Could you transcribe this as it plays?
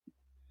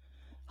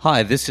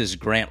Hi, this is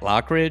Grant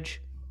Lockridge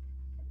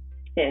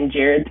and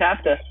Jared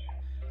Tafta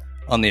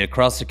on the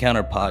Across the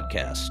Counter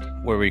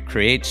podcast, where we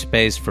create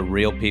space for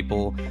real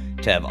people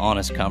to have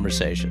honest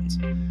conversations.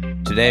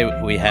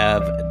 Today we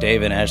have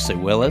Dave and Ashley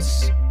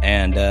Willis.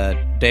 And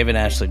Dave and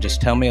Ashley, just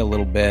tell me a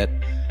little bit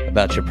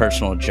about your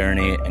personal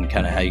journey and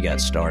kind of how you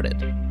got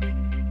started.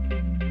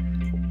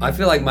 I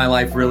feel like my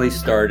life really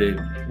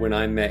started when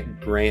I met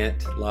Grant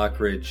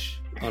Lockridge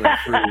on a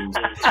cruise.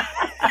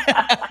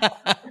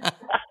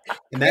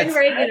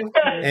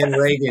 And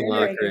Reagan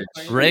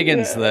Lockridge.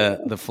 Reagan's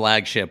the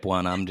flagship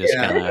one. I'm just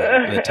kind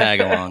of the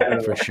tag along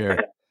for sure.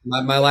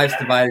 My life's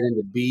divided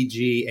into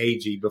BG,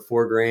 AG,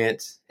 before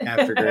Grant,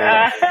 after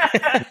Grant.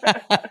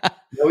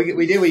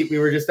 We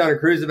were just on a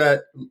cruise about,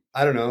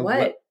 I don't know,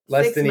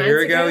 less than a year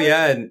ago.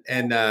 Yeah.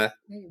 And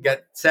got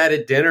sat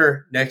at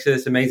dinner next to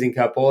this amazing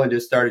couple and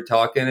just started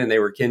talking, and they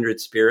were kindred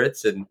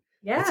spirits. And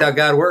that's how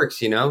God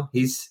works. You know,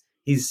 he's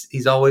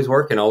always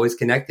working, always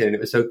connected. And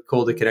it was so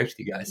cool to connect with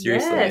you guys.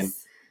 Seriously. Yes.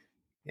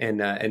 And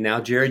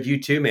now Jared,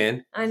 you too,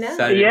 man. I know.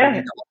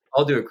 Excited.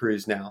 I'll do a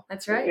cruise now.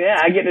 That's right. Yeah,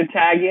 I get to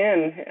tag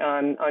in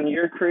on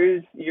your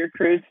cruise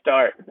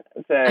start.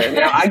 So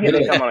now I get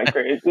to come on a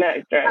cruise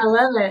next, right? I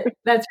love it.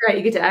 That's right.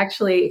 You get to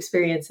actually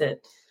experience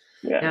it.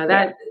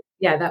 That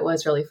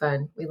was really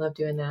fun. We love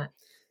doing that.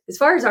 As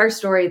far as our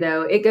story,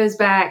 though, it goes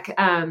back,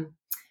 to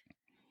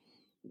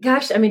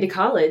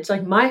college.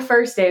 Like my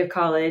first day of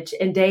college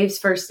and Dave's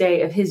first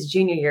day of his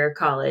junior year of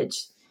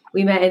college.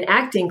 We met in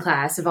acting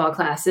class of all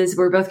classes.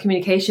 We're both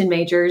communication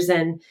majors,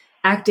 and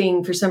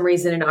acting for some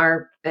reason at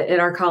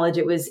our college,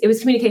 it was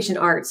communication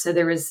arts. So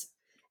there was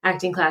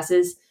acting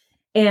classes,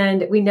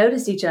 and we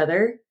noticed each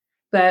other,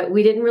 but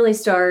we didn't really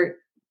start,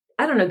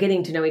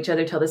 getting to know each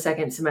other till the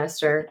second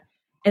semester.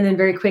 And then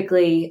very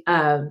quickly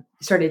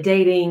started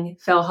dating,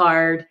 fell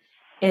hard.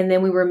 And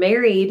then we were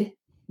married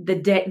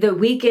the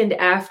weekend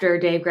after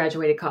Dave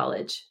graduated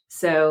college.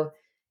 So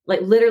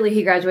like literally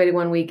he graduated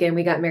one weekend,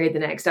 we got married the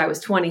next. I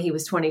was 20, he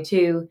was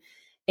 22.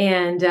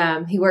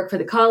 And he worked for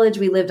the college.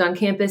 We lived on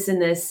campus in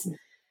this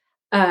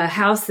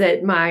house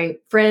that my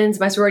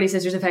sorority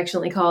sisters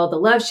affectionately called the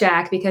Love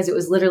Shack, because it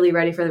was literally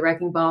ready for the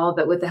wrecking ball.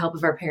 But with the help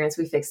of our parents,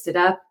 we fixed it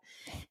up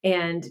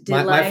and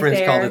did my friends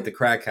there. called it the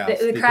crack house.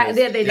 They called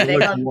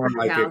it more the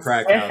like house. a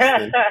crack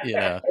house.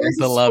 It's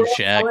the Love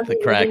Shack, the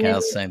crack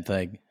house, same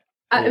thing.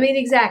 I mean,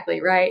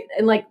 exactly, right?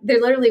 And like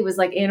there literally was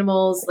like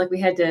animals, like we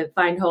had to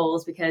find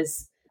holes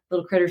because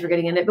little critters were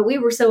getting in it. But we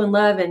were so in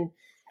love and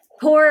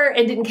poor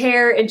and didn't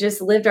care and just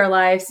lived our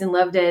lives and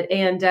loved it.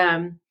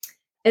 And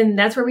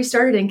that's where we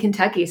started in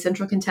Kentucky,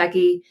 Central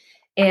Kentucky.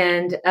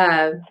 And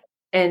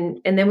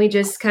then we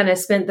just kind of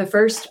spent the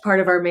first part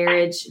of our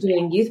marriage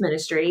doing youth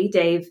ministry.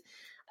 Dave,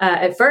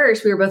 at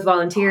first we were both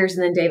volunteers,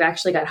 and then Dave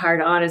actually got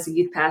hired on as a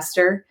youth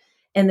pastor,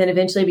 and then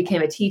eventually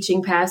became a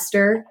teaching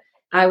pastor.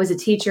 I was a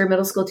teacher,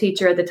 middle school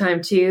teacher at the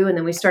time too. And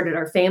then we started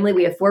our family.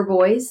 We have 4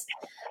 boys,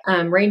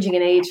 ranging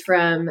in age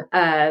from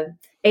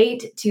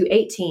 8 to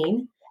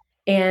 18.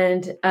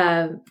 And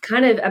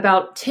kind of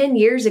about 10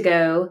 years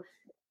ago,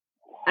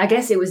 I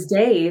guess it was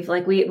Dave,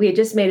 like we had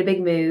just made a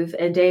big move,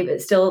 and Dave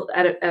is still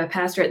a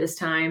pastor at this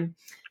time,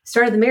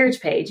 started the marriage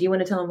page. You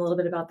want to tell him a little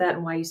bit about that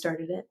and why you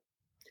started it?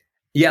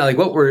 Yeah, like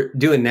what we're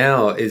doing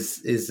now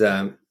is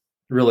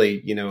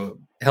really,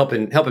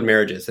 helping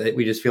marriages.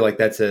 We just feel like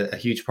that's a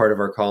huge part of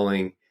our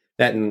calling,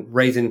 that and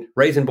raising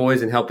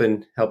boys and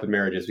helping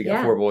marriages. We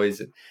got 4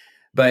 boys,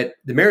 but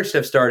the marriage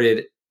stuff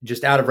started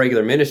just out of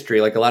regular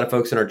ministry. Like a lot of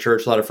folks in our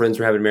church, a lot of friends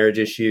were having marriage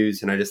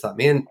issues. And I just thought,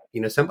 man,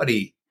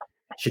 somebody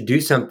should do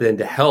something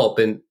to help.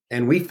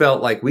 And we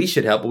felt like we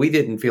should help, but we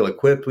didn't feel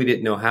equipped. We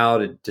didn't know how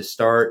to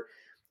start.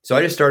 So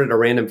I just started a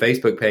random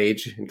Facebook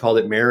page and called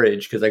it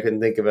Marriage, because I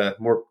couldn't think of a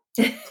more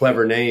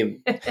clever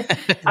name.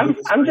 I'm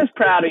just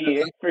proud of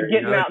you for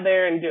getting out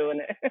there and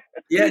doing it.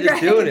 Yeah,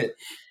 just doing it.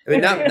 I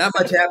mean, not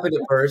much happened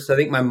at first. I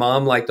think my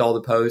mom liked all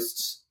the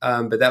posts,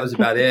 but that was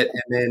about it.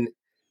 And then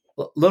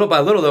little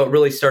by little, though, it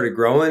really started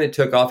growing. It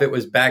took off. It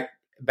was back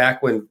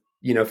when,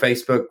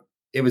 Facebook,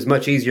 it was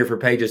much easier for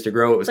pages to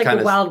grow. It was like kind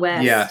of Wild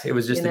West. Yeah, it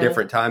was just a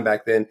different time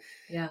back then.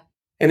 Yeah.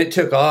 And it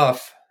took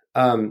off.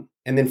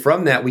 And then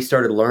from that, we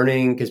started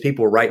learning, because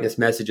people were writing us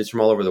messages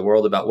from all over the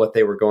world about what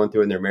they were going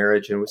through in their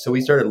marriage. And so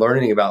we started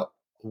learning about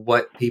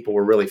what people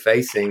were really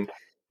facing.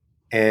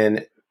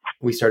 And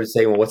we started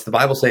saying, well, what's the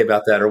Bible say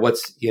about that? Or what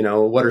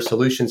are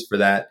solutions for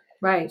that?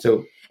 Right.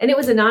 So, and it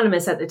was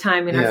anonymous at the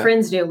time, and our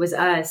friends knew it was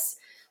us,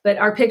 but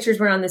our pictures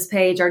weren't on this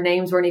page. Our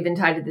names weren't even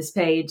tied to this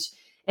page.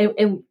 And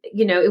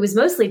it was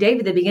mostly Dave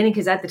at the beginning,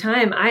 because at the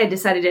time I had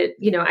decided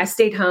to, I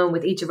stayed home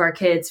with each of our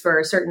kids for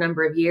a certain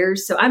number of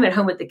years. So I'm at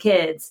home with the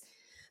kids.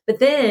 But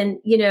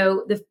then,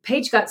 the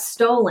page got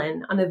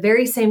stolen on the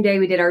very same day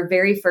we did our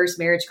very first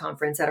marriage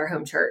conference at our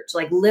home church.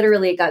 Like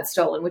literally it got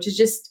stolen, which is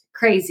just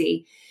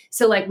crazy.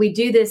 So like we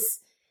do this,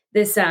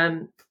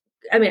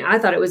 I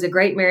thought it was a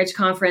great marriage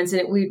conference,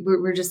 and we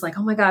were just like,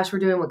 oh my gosh, we're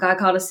doing what God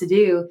called us to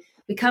do.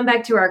 We come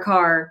back to our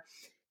car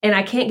and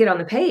I can't get on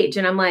the page.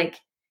 And I'm like,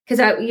 because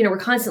we're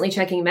constantly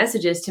checking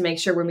messages to make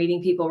sure we're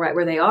meeting people right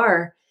where they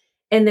are.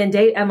 And then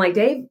Dave, I'm like,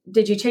 Dave,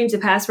 did you change the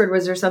password?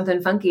 Was there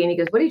something funky? And he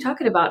goes, what are you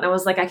talking about? And I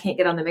was like, I can't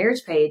get on the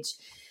marriage page.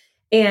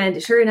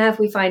 And sure enough,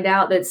 we find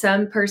out that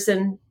some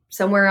person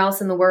somewhere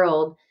else in the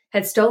world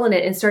had stolen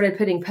it and started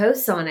putting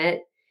posts on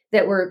it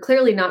that were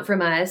clearly not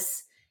from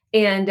us.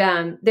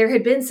 And there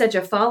had been such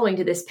a following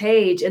to this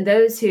page, and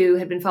those who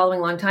had been following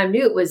a long time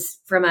knew it was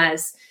from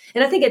us.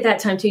 And I think at that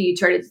time too, you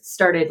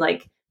started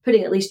like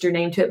putting at least your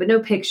name to it, but no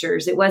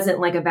pictures. It wasn't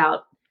like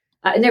about,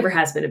 it never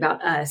has been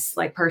about us,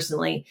 like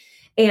personally.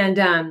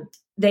 And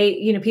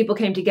they, people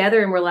came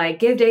together and were like,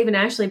 give Dave and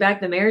Ashley back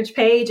the marriage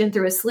page. And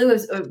through a slew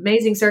of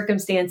amazing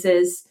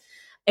circumstances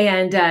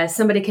and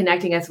somebody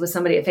connecting us with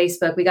somebody at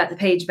Facebook, we got the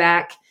page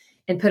back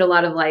and put a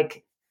lot of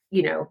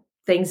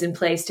things in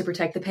place to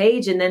protect the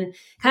page. And then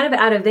kind of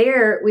out of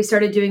there, we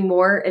started doing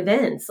more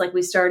events. Like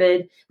we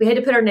had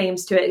to put our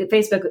names to it.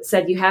 Facebook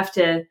said, you have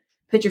to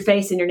put your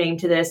face and your name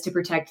to this to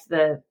protect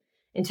the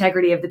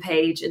integrity of the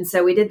page. And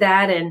so we did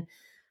that. And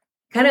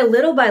kind of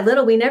little by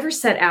little, we never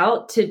set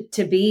out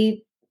to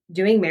be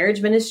doing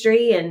marriage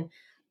ministry.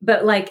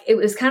 But like, it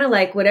was kind of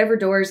like whatever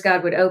doors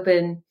God would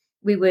open,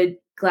 we would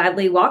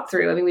gladly walk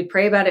through. I mean, we'd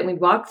pray about it and we'd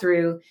walk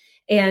through.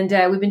 And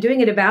we've been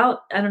doing it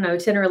about,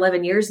 10 or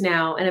 11 years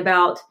now. And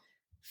about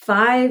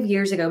 5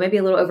 years ago, maybe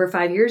a little over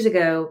 5 years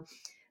ago,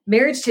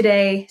 Marriage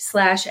Today /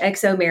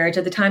 XO Marriage,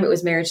 at the time it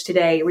was Marriage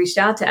Today, reached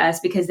out to us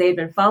because they had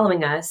been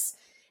following us.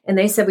 And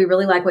they said, we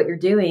really like what you're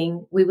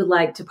doing. We would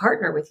like to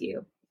partner with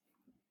you.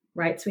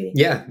 Right, sweetie?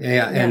 Yeah.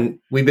 And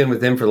we've been with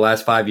them for the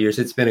last 5 years.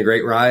 It's been a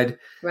great ride.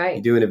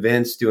 Right. Doing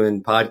events,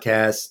 doing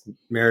podcasts,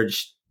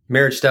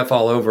 marriage stuff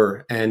all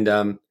over. And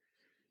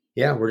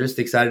we're just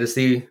excited to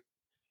see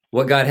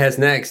what God has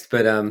next.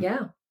 But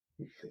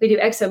we do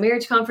XO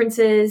marriage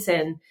conferences,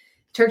 and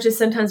churches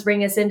sometimes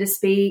bring us in to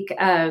speak.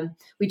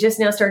 We just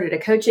now started a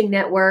coaching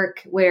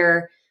network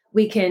where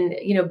we can,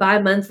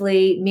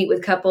 bi-monthly meet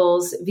with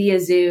couples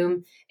via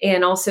Zoom,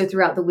 and also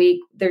throughout the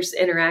week, there's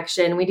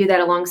interaction. We do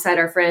that alongside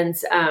our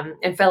friends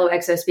and fellow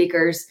XO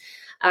speakers,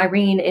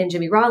 Irene and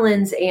Jimmy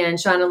Rollins and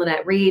Sean and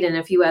Lynette Reed, and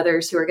a few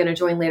others who are going to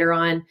join later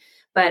on.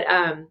 But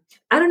I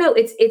don't know.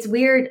 It's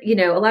weird.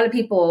 A lot of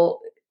people,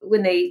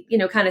 when they,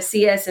 kind of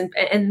see us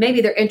and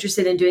maybe they're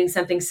interested in doing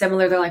something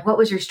similar, they're like, what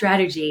was your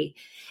strategy?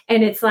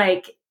 And it's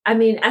like, I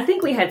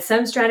think we had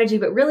some strategy,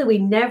 but really we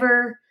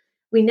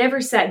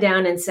never sat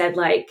down and said,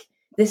 like,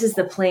 this is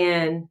the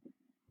plan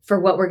for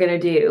what we're going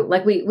to do.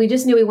 Like we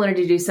just knew we wanted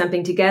to do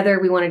something together.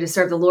 We wanted to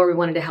serve the Lord. We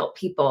wanted to help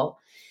people.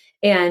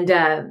 And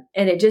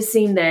it just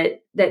seemed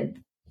that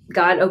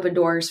God opened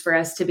doors for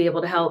us to be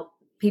able to help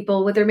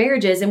people with their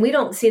marriages. And we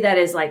don't see that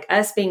as like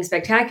us being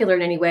spectacular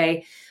in any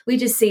way. We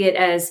just see it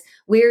as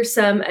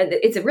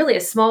it's really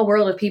a small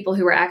world of people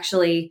who are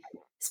actually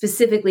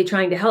specifically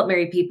trying to help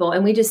married people.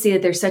 And we just see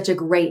that there's such a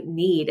great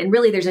need. And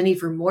really there's a need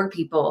for more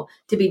people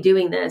to be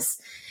doing this.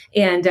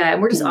 And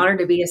we're just honored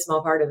to be a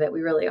small part of it.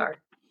 We really are.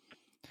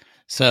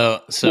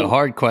 So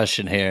hard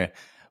question here.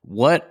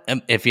 What,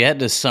 if you had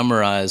to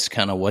summarize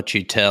kind of what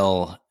you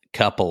tell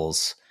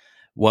couples,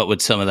 what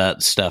would some of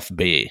that stuff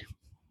be?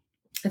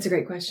 That's a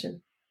great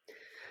question.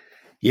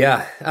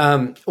 Yeah.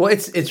 Well,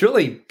 it's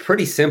really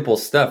pretty simple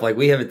stuff. Like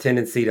we have a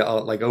tendency to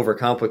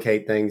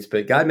overcomplicate things,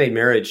 but God made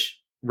marriage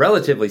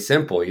relatively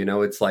simple.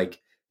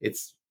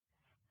 It's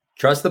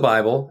trust the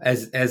Bible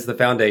as the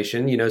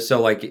foundation,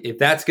 so like if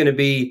that's going to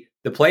be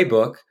the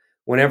playbook,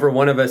 whenever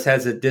one of us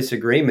has a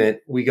disagreement,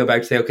 we go back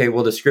and say, okay,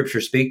 well, does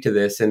scripture speak to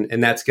this?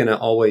 And that's going to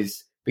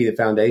always be the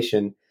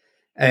foundation.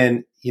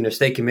 And,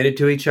 stay committed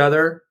to each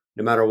other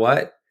no matter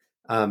what,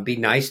 be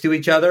nice to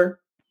each other,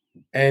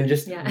 and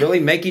just really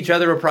make each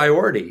other a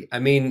priority.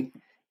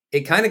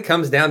 It kind of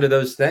comes down to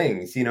those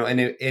things,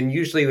 and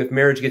usually if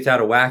marriage gets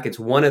out of whack, it's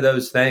one of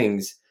those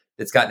things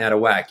that's gotten out of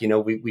whack.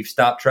 We've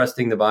stopped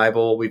trusting the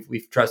Bible.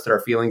 We've trusted our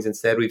feelings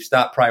instead. We've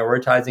stopped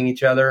prioritizing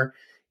each other.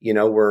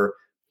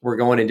 We're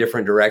going in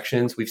different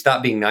directions. We've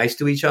stopped being nice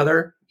to each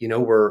other.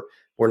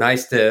 We're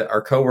nice to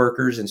our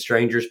coworkers and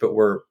strangers, but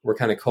we're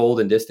kind of cold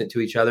and distant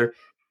to each other.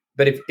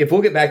 But if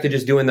we'll get back to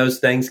just doing those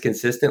things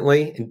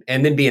consistently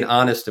and then being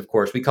honest, of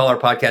course, we call our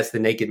podcast The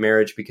Naked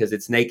Marriage because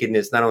it's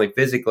nakedness, not only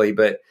physically,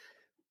 but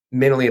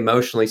mentally,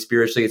 emotionally,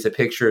 spiritually. It's a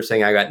picture of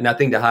saying, I got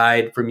nothing to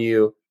hide from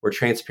you. We're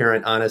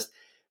transparent, honest.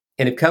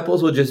 And if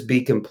couples will just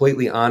be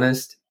completely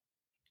honest,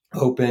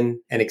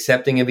 open, and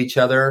accepting of each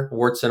other,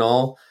 warts and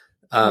all,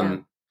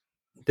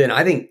 then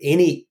I think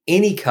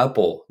any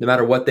couple, no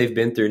matter what they've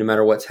been through, no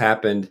matter what's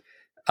happened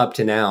up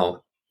to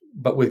now,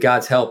 but with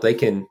God's help, they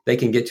can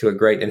get to a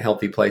great and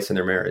healthy place in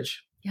their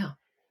marriage. Yeah.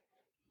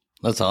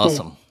 That's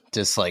awesome.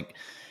 Just like,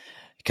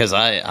 because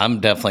I'm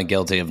definitely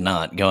guilty of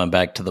not going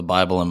back to the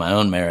Bible in my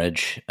own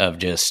marriage, of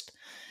just,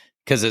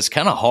 because it's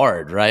kind of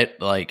hard, right?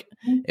 Like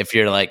if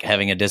you're like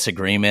having a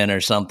disagreement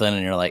or something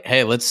and you're like,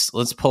 hey, let's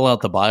pull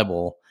out the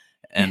Bible.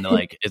 And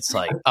like, it's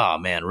like, oh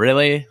man,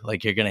 really?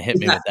 Like you're going to hit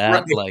me with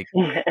that? Right. Like,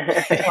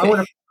 I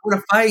want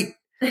to fight.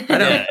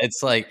 Yeah,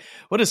 it's like,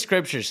 what does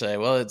scripture say?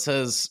 Well, it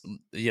says,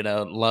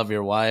 love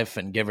your wife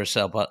and give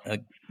yourself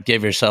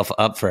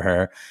up for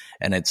her.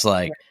 And it's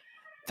like,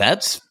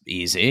 that's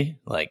easy.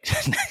 Like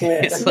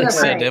Yeah. it's like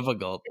so Right.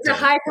 difficult. It's a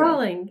high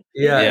calling.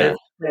 Yeah.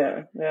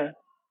 Yeah.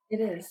 It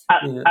is.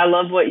 I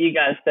love what you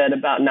guys said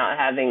about not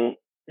having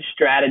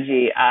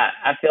strategy.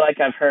 I feel like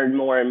I've heard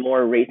more and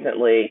more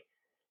recently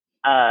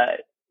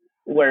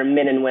where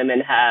men and women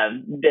have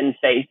been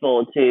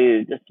faithful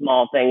to the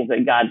small things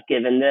that God's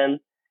given them.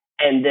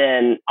 And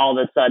then all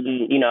of a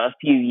sudden, a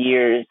few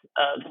years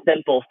of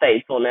simple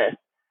faithfulness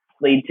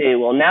lead to,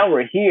 well, now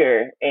we're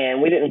here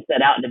and we didn't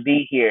set out to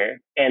be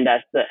here. And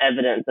that's the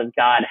evidence of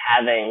God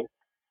having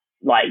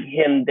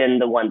him been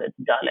the one that's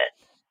done it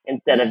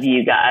instead of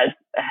you guys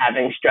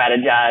having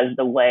strategized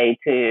the way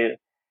to,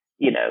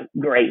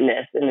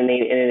 greatness in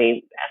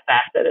any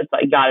facet. It's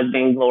like God is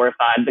being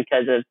glorified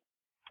because of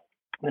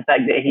the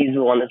fact that he's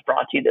the one that's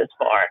brought you this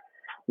far.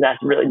 That's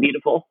really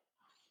beautiful.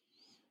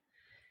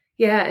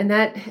 Yeah. And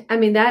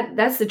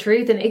that's the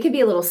truth. And it can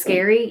be a little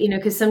scary,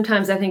 because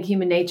sometimes I think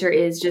human nature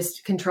is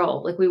just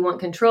control. Like we want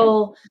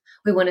control,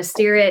 we want to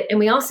steer it. And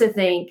we also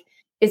think,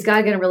 is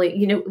God going to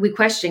really, we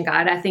question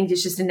God. I think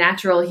it's just a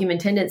natural human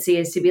tendency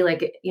is to be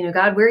like,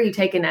 God, where are you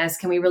taking us?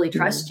 Can we really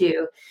trust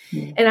you?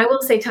 And I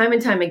will say time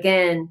and time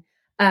again,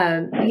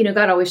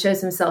 God always shows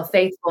himself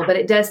faithful, but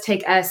it does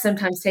take us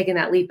sometimes taking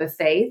that leap of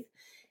faith.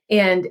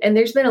 And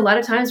there's been a lot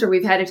of times where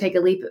we've had to take a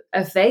leap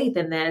of faith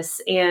in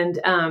this. And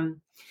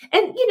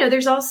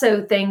there's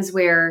also things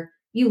where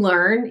you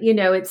learn,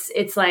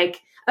 it's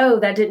like, oh,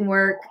 that didn't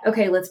work.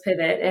 Okay, let's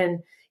pivot.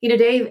 And,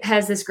 Dave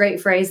has this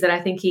great phrase that I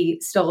think he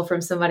stole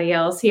from somebody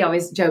else. He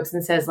always jokes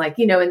and says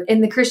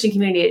in the Christian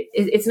community,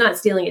 it's not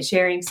stealing, it's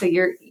sharing. So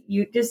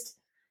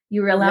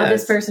you were allowed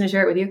this person to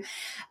share it with you.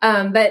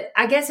 But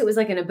I guess it was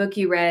like in a book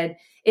you read,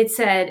 it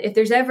said, if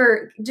there's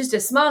ever just a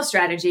small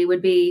strategy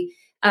would be,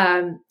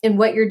 in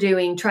what you're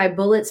doing, try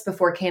bullets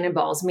before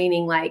cannonballs,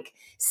 meaning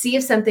see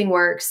if something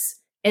works.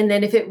 And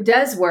then if it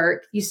does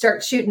work, you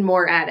start shooting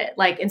more at it.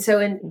 And so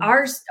in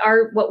our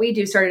what we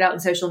do started out in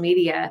social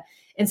media.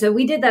 And so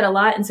we did that a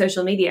lot in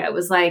social media. It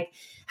was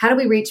how do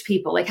we reach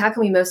people? How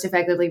can we most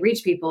effectively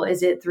reach people?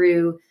 Is it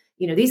through,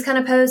 these kind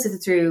of posts? Is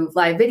it through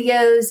live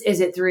videos? Is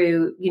it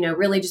through,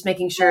 really just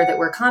making sure that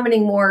we're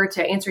commenting more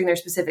to answering their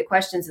specific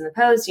questions in the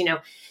post,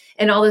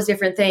 and all those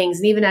different things.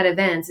 And even at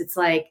events, it's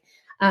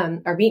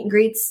our meet and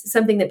greets,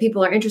 something that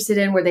people are interested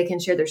in where they can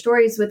share their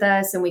stories with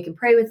us and we can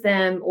pray with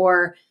them.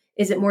 Or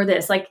is it more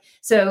this?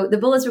 So the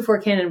bullets before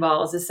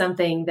cannonballs is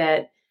something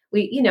that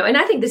we, and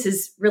I think this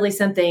is really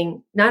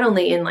something not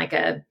only in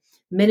a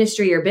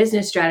ministry or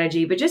business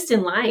strategy, but just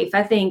in life.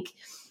 I think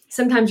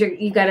sometimes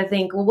you got to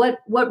think, well,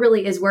 what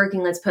really is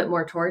working? Let's put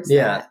more towards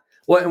that.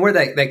 Well, and where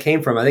that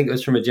came from, I think it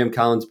was from a Jim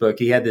Collins book.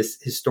 He had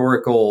this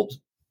historical,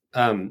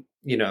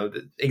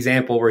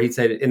 example where he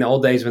said in the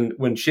old days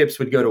when ships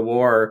would go to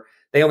war,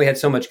 they only had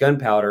so much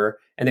gunpowder,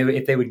 and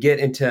if they would get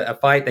into a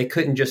fight, they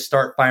couldn't just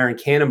start firing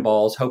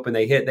cannonballs hoping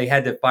they hit. They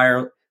had to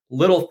fire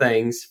little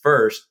things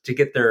first to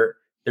get their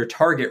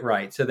target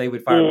right. So they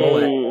would fire a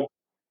bullet.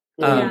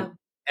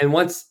 And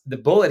once the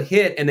bullet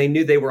hit and they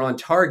knew they were on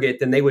target,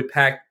 then they would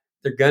pack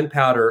their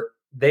gunpowder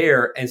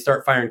there and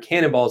start firing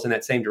cannonballs in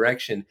that same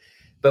direction.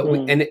 But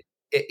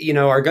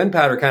our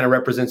gunpowder kind of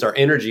represents our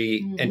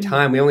energy and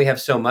time. We only have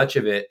so much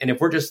of it. And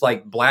if we're just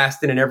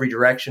blasting in every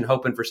direction,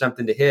 hoping for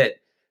something to hit,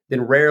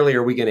 then rarely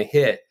are we going to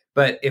hit.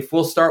 But if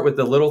we'll start with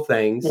the little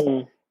things,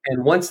 and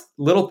once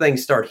little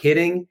things start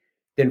hitting,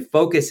 then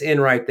focus in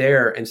right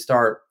there and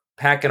start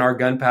packing our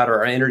gunpowder,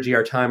 our energy,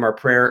 our time, our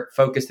prayer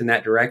focused in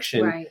that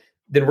direction,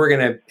 then we're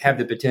going to have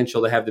the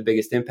potential to have the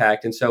biggest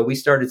impact. And so we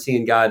started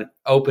seeing God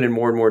opening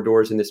more and more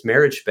doors in this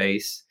marriage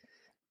space.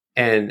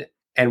 And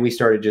we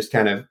started just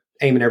kind of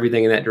aiming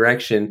everything in that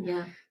direction.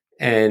 Yeah.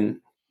 And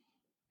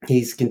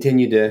he's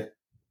continued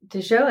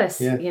to show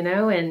us,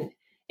 and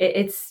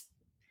it's,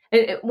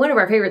 and one of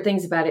our favorite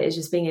things about it is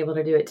just being able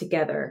to do it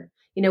together.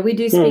 We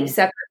do speak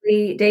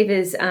separately. Dave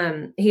is,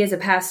 he is a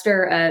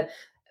pastor.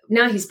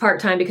 Now he's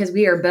part-time because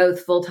we are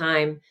both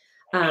full-time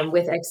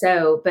with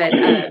XO,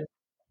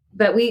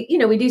 but we,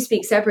 we do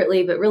speak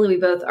separately, but really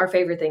our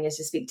favorite thing is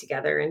to speak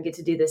together and get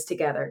to do this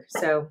together.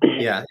 So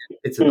yeah,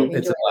 it's a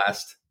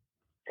blast.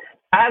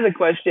 I have a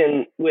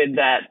question with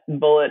that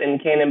bullet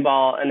and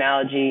cannonball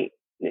analogy,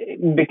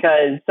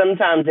 because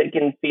sometimes it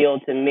can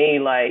feel to me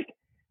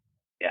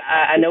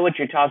I know what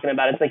you're talking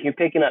about. It's you're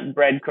picking up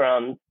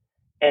breadcrumbs,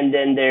 and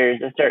then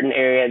there's a certain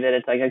area that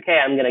it's okay,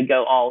 I'm going to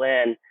go all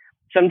in.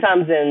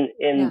 Sometimes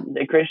in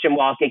the Christian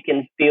walk, it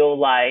can feel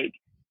like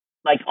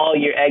all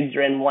your eggs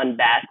are in one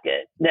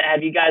basket.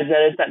 Have you guys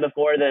noticed that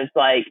before? That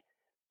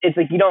it's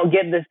you don't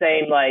get the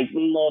same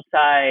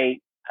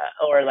multi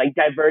or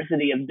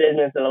diversity of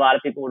business that a lot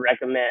of people would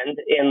recommend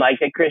in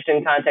a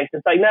Christian context.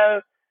 It's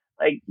no.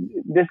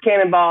 This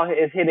cannonball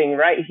is hitting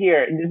right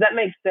here. Does that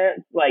make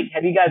sense?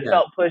 Have you guys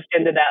felt pushed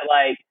into that?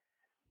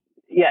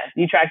 Yes,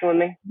 you tracking with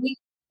me?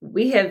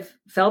 we have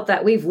felt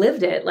that we've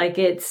lived it. Like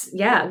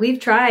we've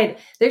tried.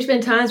 There's been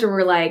times where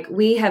we're like,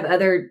 we have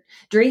other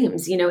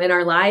dreams, in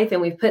our life, and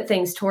we've put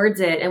things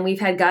towards it. And we've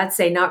had God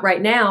say, not right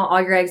now,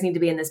 all your eggs need to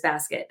be in this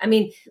basket. I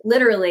mean,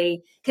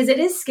 literally, because it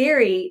is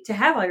scary to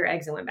have all your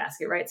eggs in one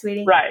basket, right,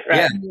 sweetie? Right.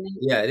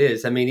 Yeah, it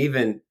is. I mean,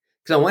 even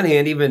because on one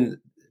hand, even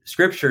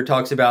Scripture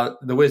talks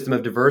about the wisdom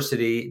of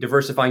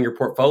diversifying your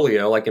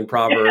portfolio, like in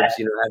Proverbs,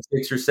 have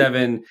 6 or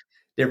 7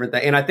 different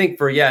things. And I think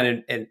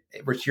and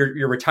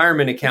your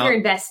retirement account, you're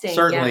investing,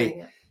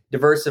 certainly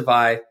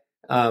diversify.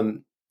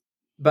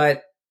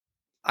 But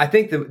I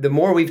think the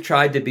more we've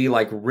tried to be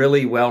like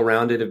really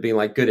well-rounded of being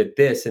like good at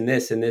this and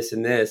this and this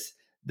and this,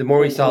 the more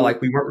we saw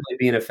like we weren't really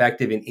being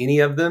effective in any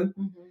of them.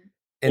 Mm-hmm.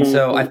 And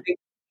so I think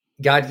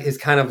God has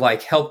kind of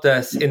like helped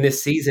us in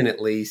this season,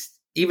 at least,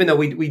 even though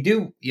we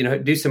do,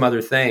 do some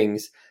other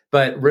things,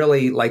 but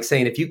really like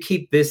saying, if you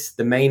keep this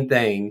the main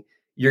thing,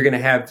 you're going to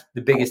have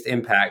the biggest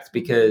impact,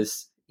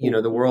 because,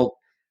 the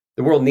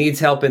world needs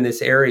help in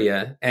this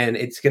area, and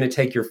it's going to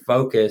take your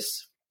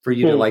focus for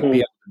you to like be able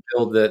to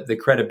build the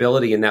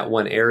credibility in that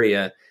one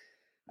area.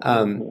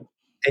 And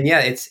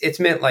it's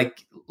meant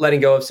like letting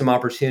go of some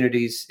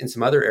opportunities in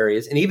some other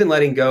areas, and even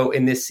letting go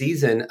in this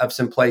season of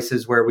some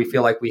places where we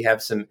feel like we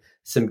have some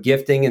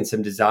gifting and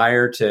some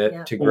desire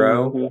to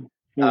grow.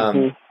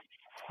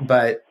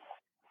 But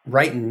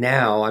right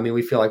now, I mean,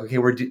 we feel like, okay,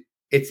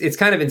 it's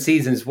kind of in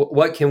seasons.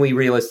 What can we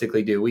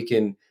realistically do? We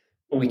can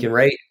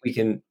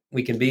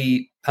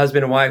be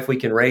husband and wife. We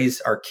can raise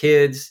our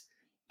kids.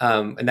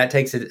 And that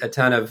takes a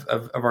ton of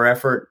our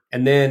effort.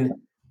 And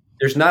then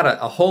there's not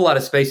a whole lot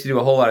of space to do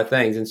a whole lot of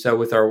things. And so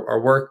with our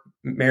work,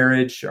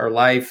 marriage, our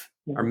life,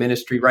 our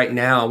ministry right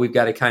now, we've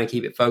got to kind of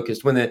keep it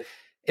focused. In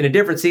a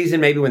different season,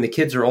 maybe when the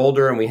kids are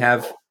older and we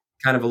have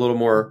kind of a little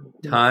more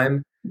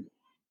time,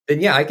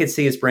 then I could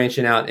see us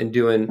branching out and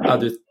doing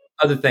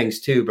other things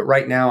too. But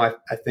right now,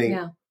 I think,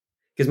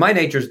 because my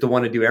nature is to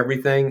want to do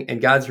everything,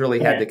 and God's really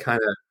had to kind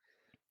of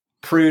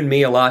prune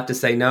me a lot to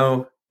say,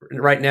 no,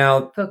 right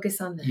now, focus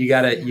on this. You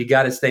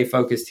gotta stay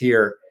focused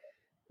here.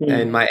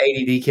 And my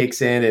ADD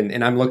kicks in,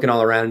 and I'm looking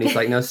all around, and he's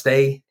like, no,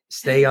 stay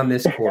on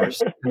this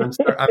course. And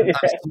I'm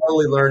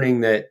slowly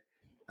learning that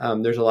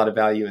there's a lot of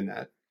value in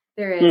that.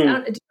 There is. Do you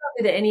know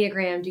the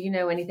Enneagram? Do you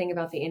know anything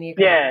about the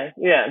Enneagram?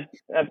 Yeah,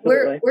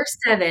 absolutely. We're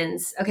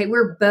 7s. Okay,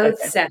 we're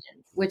both 7s,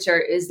 which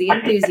is the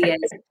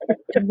enthusiast.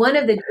 One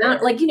of the, none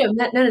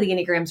of the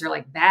Enneagrams are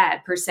like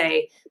bad per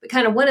se, but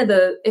kind of one of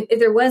the, if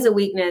there was a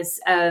weakness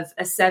of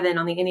a 7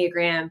 on the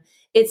Enneagram,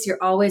 it's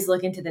you're always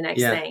looking to the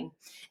next thing.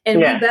 And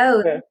we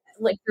both,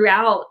 like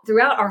throughout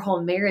our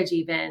whole marriage,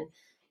 even,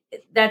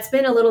 that's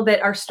been a little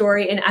bit our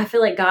story. And I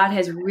feel like God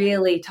has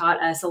really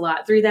taught us a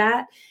lot through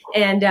that.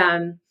 And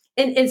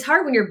it's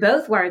hard when you're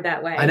both wired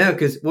that way. I know,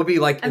 because we'll be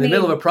like in the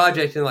middle of a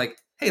project and like,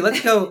 hey, let's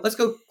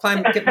go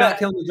climb Mount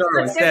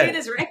Kilimanjaro instead.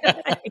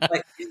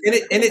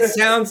 And it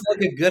sounds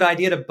like a good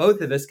idea to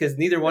both of us, because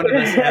neither one of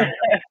us have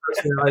the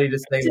personality to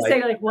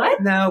say like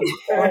what? No,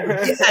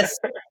 yes,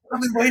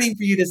 I've been waiting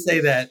for you to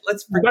say that.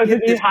 Let's forget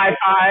this. High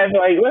five,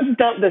 like let's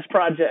dump this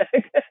project.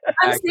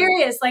 I'm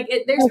serious. Like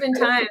there's been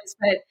times,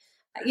 but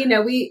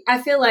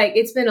I feel like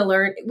it's been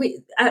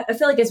I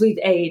feel like as we've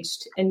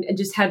aged and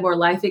just had more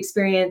life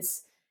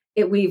experience,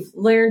 we've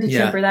learned to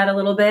temper that a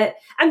little bit.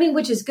 I mean,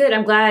 which is good.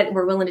 I'm glad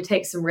we're willing to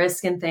take some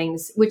risk and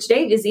things, which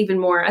Dave is even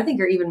more, I think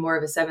you're even more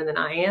of a 7 than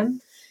I am.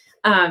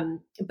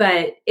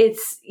 But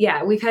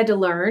we've had to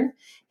learn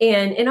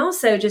and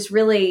also just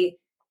really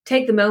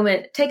take a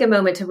moment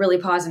to really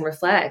pause and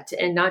reflect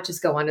and not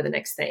just go on to the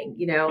next thing,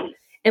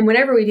 and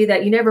whenever we do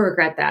that, you never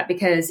regret that,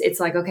 because it's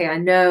like, okay, I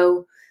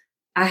know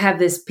I have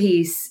this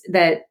piece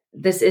that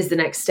this is the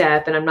next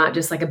step, and I'm not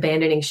just like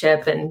abandoning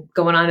ship and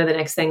going on to the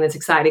next thing that's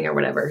exciting or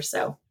whatever.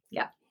 So,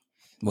 yeah.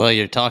 Well,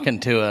 you're talking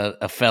to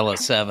a fellow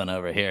 7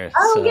 over here.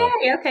 Oh, so,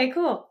 yay. Okay,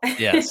 cool.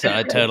 Yeah, so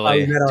I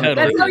totally. That's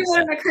why we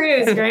went on a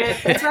cruise,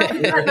 Grant. That's why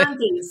we got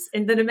monkeys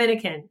in the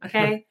Dominican.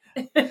 Okay.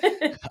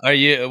 Are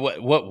you,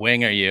 what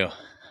wing are you?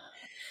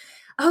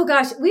 Oh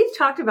gosh, we've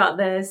talked about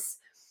this.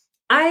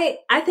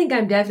 I think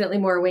I'm definitely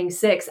more wing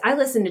 6. I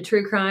listen to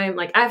true crime.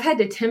 Like I've had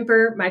to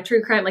temper my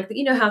true crime. Like,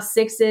 how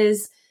 6s,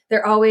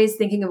 they're always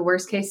thinking of a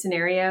worst case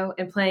scenario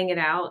and playing it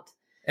out.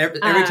 Every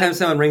time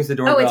someone rings the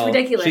doorbell, it's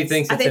ridiculous. She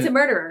thinks it's a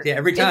murderer. Yeah,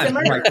 every time.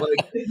 I'm like, well,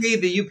 it could be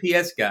the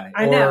UPS guy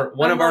or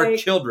one of our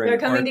children. They're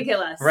coming to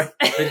kill us. Right.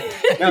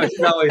 No,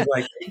 she's always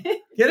like,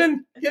 get a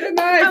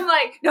knife. I'm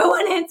like, no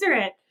one answer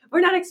it.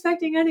 We're not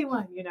expecting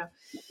anyone,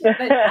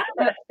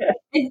 But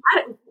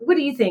what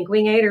do you think?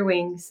 Wing 8 or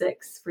wing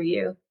 6 for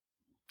you?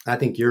 I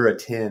think you're a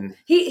 10.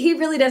 He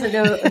really doesn't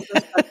know.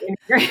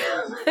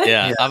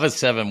 Yeah, I'm a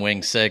 7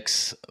 wing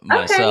 6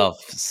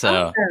 myself. Okay. So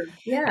awesome.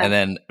 Yeah. And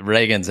then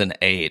Reagan's an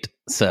 8.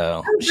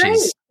 So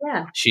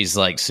she's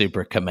like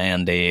super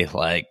commandy,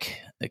 like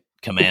a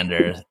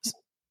commander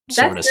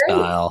sort of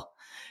style.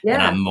 Yeah.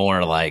 And I'm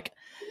more like,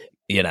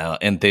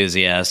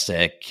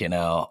 enthusiastic,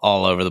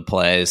 all over the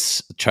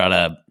place, try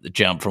to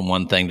jump from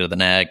one thing to the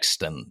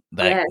next and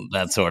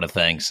that sort of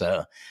thing.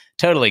 So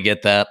totally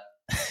get that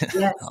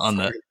on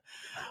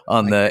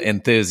the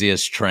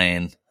enthusiast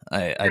train.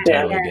 I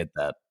totally get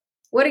that.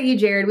 What are you,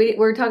 Jared?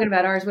 We're talking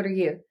about ours. What are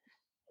you?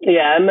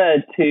 Yeah, I'm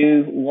a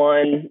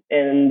 2-1,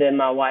 and then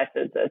my wife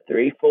is a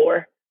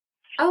 3-4.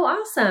 Oh,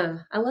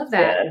 awesome! I love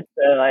that. Yeah,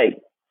 so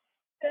like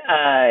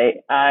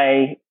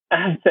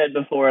I've said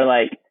before,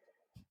 like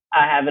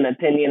I have an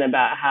opinion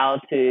about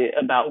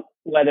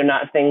whether or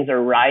not things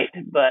are right,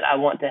 but I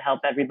want to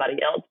help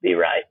everybody else be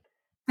right.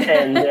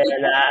 And then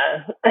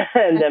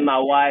and then my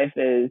wife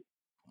is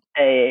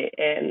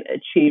an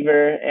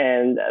achiever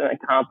and an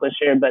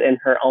accomplisher, but in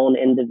her own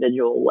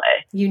individual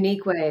way,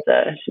 unique way.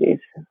 So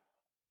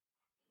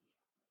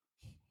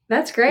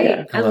that's great.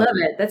 Yeah, I love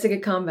it. That's a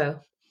good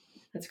combo.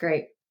 That's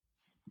great.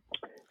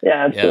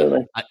 Yeah,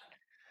 absolutely. Yeah.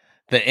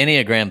 The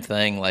Enneagram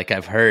thing, like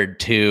I've heard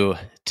two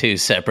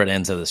separate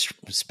ends of the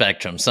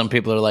spectrum. Some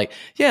people are like,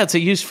 yeah, it's a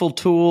useful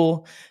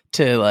tool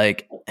to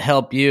like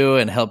help you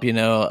and help you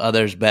know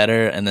others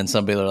better. And then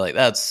some people are like,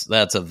 that's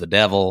of the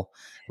devil.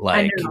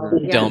 Like,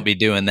 don't be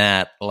doing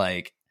that.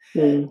 Like,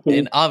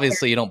 and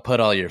obviously you don't put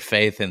all your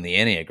faith in the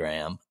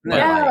Enneagram,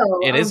 but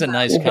it is a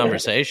nice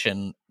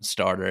conversation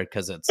starter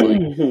because it's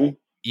like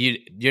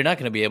you're not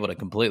going to be able to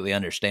completely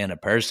understand a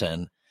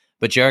person,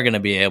 but you are going to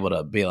be able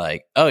to be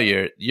like, oh,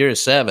 you're a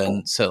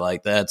 7, so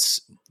like that's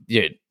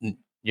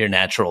your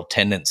natural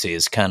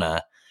tendencies kind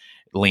of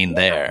lean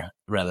there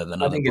rather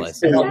than other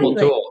places. It's a helpful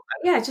tool.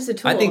 Yeah, it's just a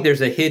tool. I think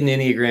there's a hidden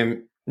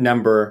Enneagram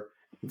number.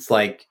 It's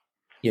like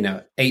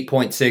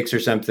 8.6 or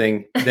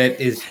something that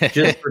is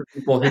just for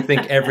people who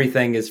think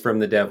everything is from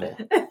the devil.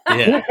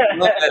 Yeah,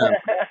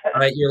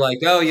 right. You're like,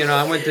 oh,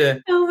 I went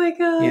to. Oh my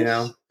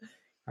gosh.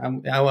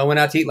 I went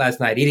out to eat last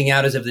night. Eating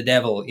out is of the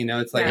devil.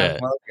 It's like,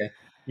 well, okay.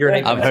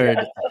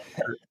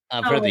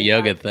 I've heard the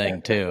yoga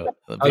thing too.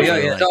 Oh yeah,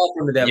 it's all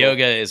from the devil.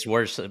 Yoga is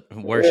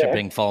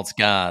worshiping false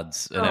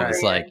gods, and it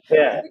was like,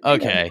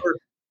 okay,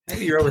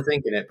 maybe you're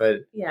overthinking it, but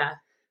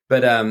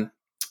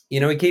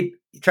we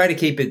try to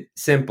keep it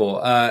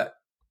simple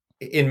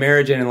in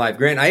marriage and in life.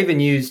 Grant, I even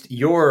used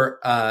your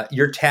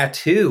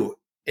tattoo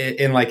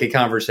in like a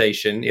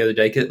conversation the other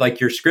day, like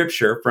your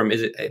scripture from,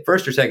 is it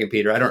 1st or 2nd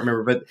Peter? I don't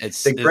remember, but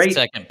it's the great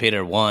 2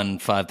 Peter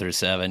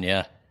 1:5-7.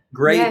 Yeah,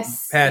 great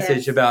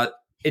passage about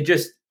it.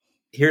 Just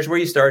here's where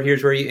you start,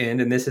 here's where you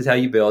end, and this is how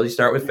you build. You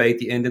start with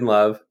faith, you end in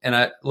love, and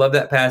I love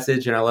that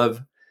passage. And I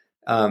love,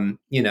 as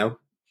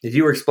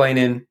you were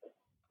explaining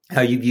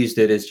how you've used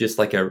it as just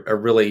like a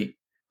really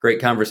great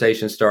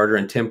conversation starter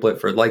and template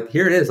for like,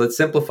 here it is. Let's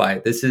simplify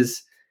it. This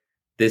is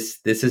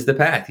the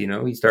path.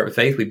 We start with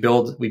faith, we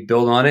build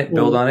on it,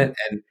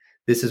 and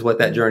this is what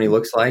that journey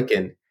looks like.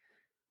 And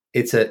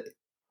it's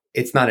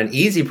not an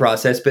easy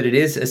process, but it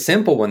is a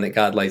simple one that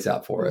God lays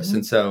out for us.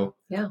 And so,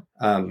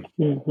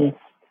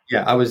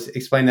 I was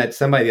explaining that to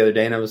somebody the other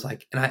day, and I was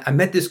like, and I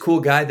met this cool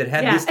guy that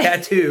had this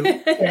tattoo,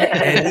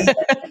 and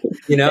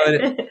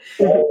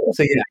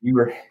so you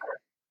were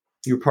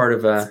part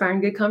of inspiring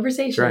good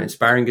conversations. Right,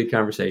 inspiring good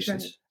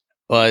conversations. Right.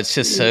 Well, it's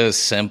just so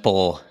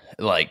simple,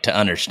 like to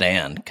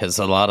understand, because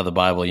a lot of the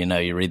Bible,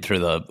 you read through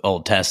the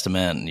Old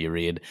Testament and you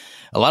read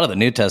a lot of the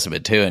New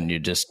Testament too, and you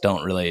just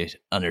don't really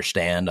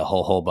understand a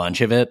whole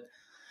bunch of it.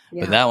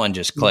 Yeah. But that one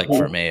just clicked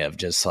for me of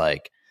just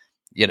like,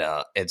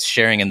 it's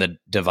sharing in the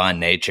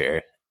divine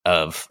nature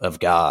of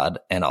God,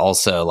 and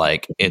also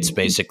like it's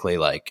basically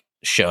like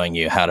showing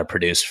you how to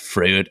produce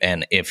fruit,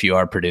 and if you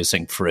are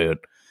producing fruit,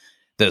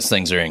 those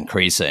things are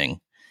increasing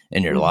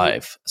in your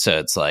life. So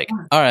it's like,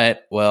 all right,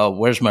 well,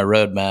 where's my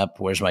roadmap?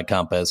 Where's my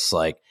compass?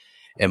 Like,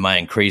 am I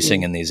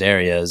increasing in these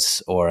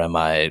areas, or am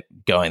I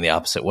going the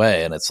opposite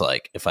way? And it's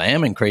like, if I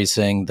am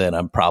increasing, then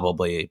I'm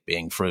probably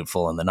being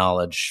fruitful in the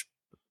knowledge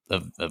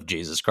of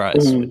Jesus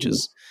Christ, which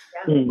is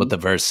what the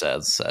verse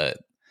says. So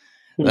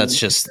that's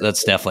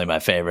definitely my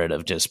favorite,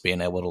 of just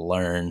being able to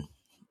learn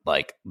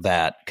like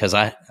that. Cause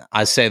I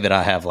say that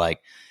I have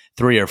like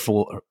three or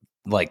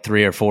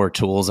four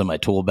tools in my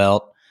tool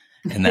belt,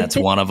 and that's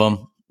one of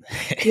them.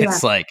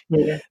 It's like,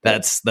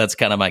 that's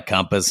kind of my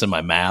compass and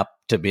my map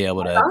to be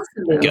able to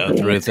go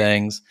through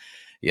things,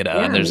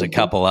 and there's a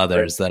couple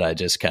others that I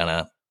just kind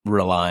of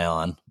rely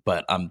on,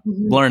 but I'm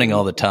learning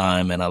all the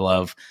time. And I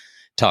love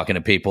talking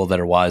to people that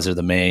are wiser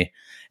than me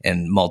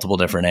in multiple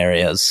different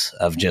areas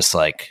of just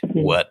like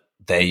what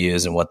they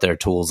use and what their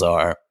tools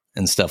are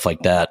and stuff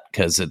like that.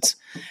 Cause it's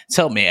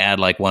helped me add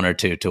like 1 or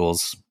 2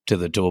 tools to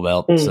the tool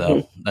belt.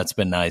 So that's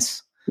been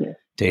nice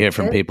to hear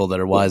from people that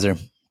are wiser,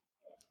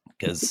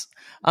 because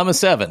I'm a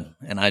 7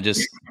 and I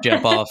just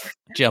jump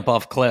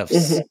off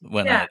cliffs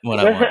when I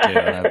want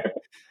to.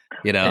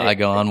 And I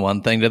go on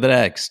one thing to the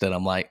next, and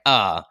I'm like,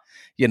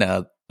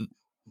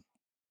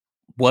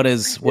 what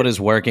is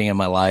working in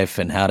my life,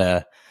 and how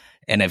to,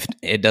 and if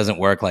it doesn't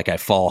work, like I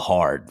fall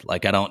hard.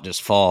 Like I don't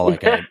just fall,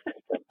 like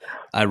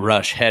I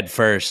rush head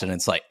first, and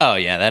it's like, oh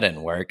yeah, that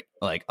didn't work.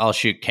 Like I'll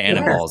shoot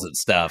cannonballs at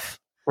stuff.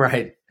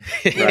 Right.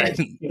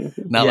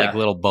 Not like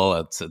little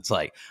bullets. It's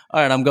like,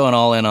 all right, I'm going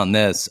all in on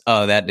this.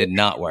 Oh, that did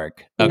not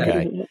work.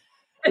 Okay.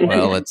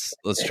 Well, let's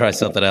try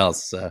something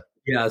else.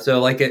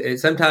 So like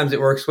sometimes it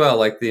works well.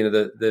 Like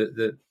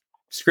the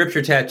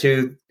scripture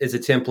tattoo is a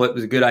template,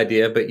 was a good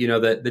idea, but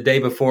the day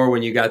before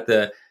when you got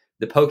the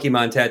the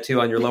Pokemon tattoo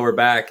on your lower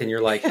back, and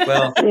you're like,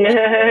 well,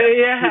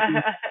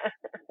 Yeah.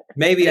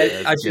 maybe Yeah, I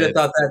that's should have good.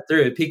 thought that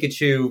through.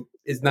 Pikachu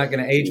is not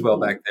going to age well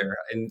back there.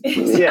 And,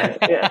 Yeah.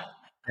 Yeah.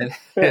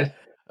 and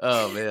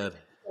Oh man.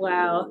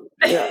 Wow.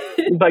 Yeah.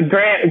 But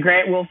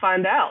Grant will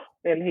find out,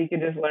 and he can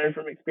just learn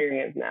from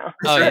experience now.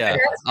 Oh right. yeah,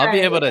 That's I'll be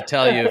right. able to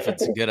tell you if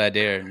it's a good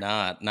idea or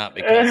not. Not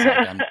because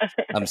like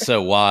I'm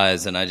so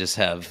wise and I just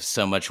have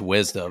so much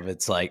wisdom.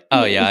 It's like,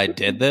 oh yeah, I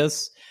did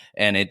this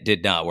and it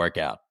did not work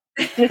out.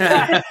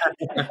 I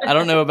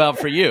don't know about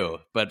for you,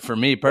 but for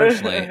me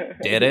personally,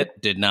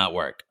 did not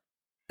work.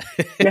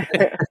 At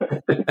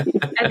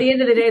the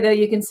end of the day, though,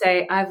 you can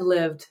say, I've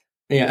lived.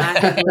 I yeah.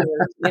 have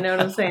lived. You know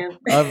what I'm saying?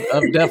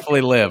 I've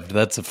definitely lived.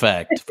 That's a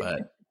fact.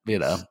 But you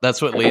know,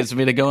 that's what leads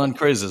me to go on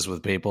cruises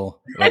with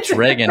people. Which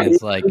Reagan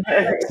is like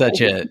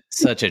such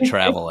a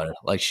traveler.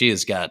 Like she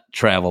has got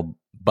travel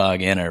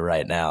bug in her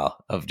right now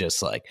of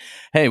just like,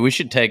 hey, we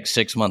should take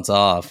 6 months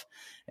off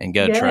and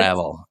go Yes.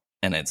 travel.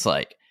 And it's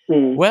like,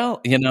 Hmm.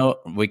 well, you know,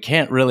 we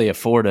can't really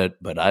afford it,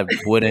 but I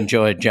would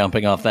enjoy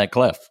jumping off that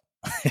cliff.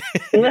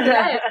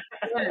 Yes.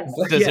 Yes.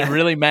 Does Yeah. it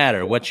really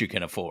matter what you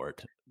can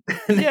afford?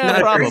 Yeah,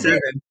 Not probably.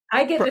 37.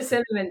 I get the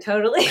sentiment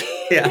totally.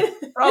 Yeah.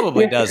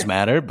 Probably does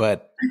matter,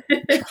 but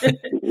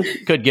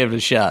could give it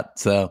a shot.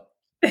 So,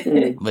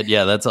 Hmm. but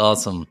yeah, that's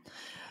awesome.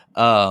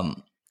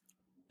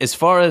 As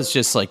far as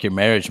just like your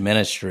marriage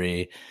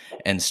ministry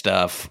and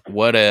stuff,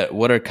 what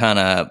are kind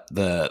of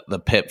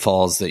the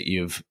pitfalls that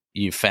you've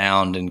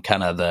found and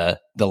kind of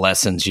the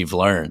lessons you've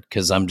learned?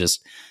 Because I'm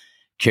just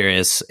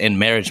curious in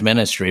marriage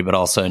ministry, but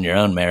also in your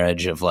own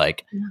marriage of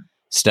like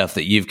stuff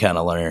that you've kind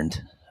of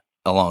learned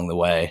along the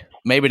way,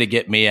 maybe to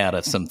get me out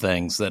of some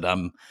things that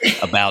I'm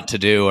about to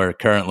do or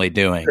currently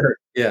doing. Sure.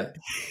 Yeah.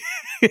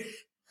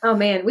 Oh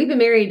man, we've been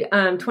married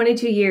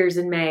 22 years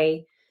in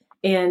May.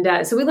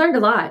 And so we learned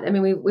a lot. I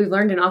mean, we've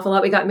learned an awful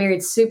lot. We got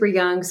married super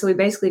young, so we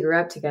basically grew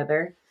up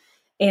together.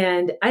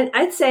 And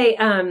I'd say,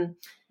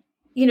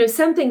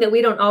 something that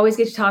we don't always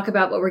get to talk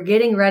about, but we're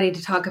getting ready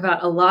to talk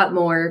about a lot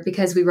more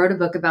because we wrote a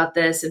book about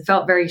this and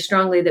felt very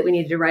strongly that we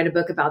needed to write a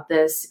book about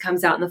this. It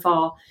comes out in the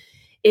fall.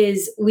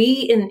 Is we,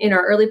 in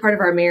our early part of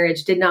our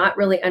marriage, did not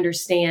really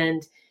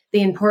understand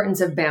the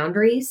importance of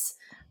boundaries,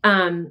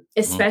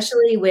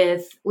 especially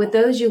with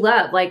those you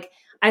love. Like,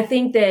 I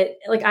think that,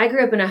 like, I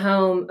grew up in a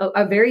home,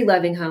 a very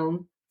loving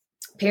home,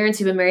 parents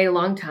who've been married a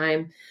long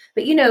time.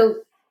 But,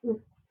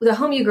 the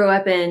home you grow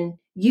up in,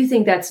 you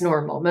think that's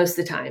normal most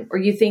of the time, or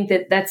you think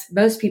that that's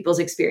most people's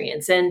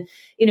experience. And,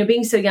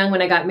 being so young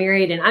when I got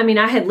married, and I mean,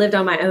 I had lived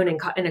on my own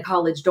in a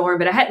college dorm,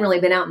 but I hadn't really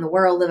been out in the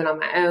world living on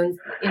my own,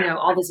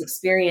 all this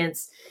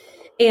experience.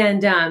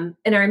 And I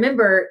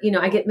remember,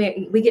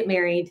 we get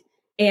married,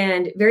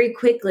 and very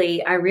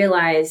quickly I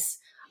realized,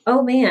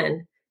 oh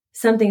man,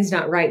 something's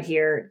not right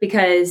here,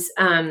 because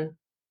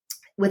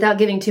without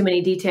giving too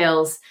many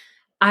details,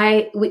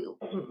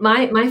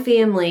 my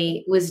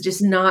family was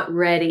just not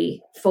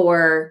ready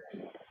for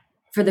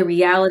the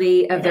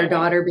reality of their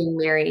daughter being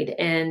married,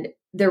 and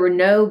there were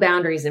no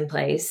boundaries in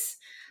place.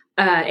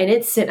 And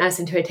it sent us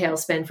into a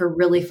tailspin for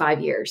really 5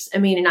 years. I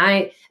mean,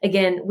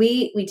 and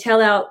we tell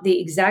out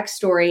the exact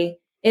story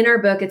in our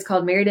book. It's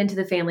called Married Into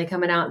the Family,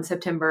 coming out in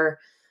September.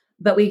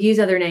 But we use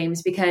other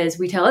names because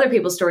we tell other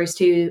people's stories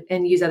too,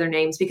 and use other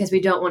names because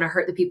we don't want to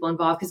hurt the people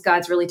involved, because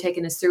God's really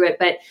taken us through it.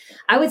 But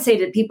I would say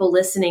to people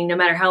listening, no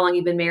matter how long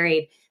you've been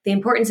married, the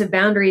importance of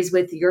boundaries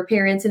with your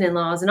parents and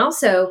in-laws, and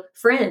also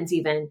friends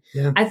even.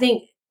 Yeah. I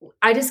think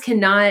I just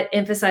cannot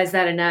emphasize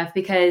that enough,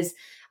 because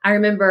I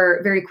remember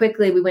very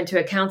quickly we went to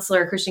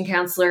a Christian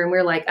counselor, and we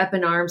were like up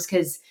in arms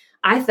because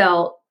I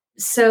felt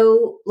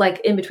so like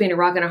in between a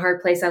rock and a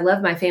hard place. I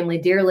love my family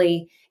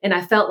dearly, and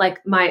I felt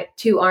like my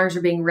two arms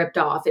were being ripped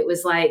off. It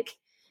was like,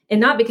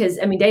 and not because,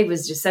 I mean, Dave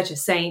was just such a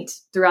saint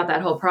throughout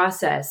that whole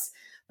process,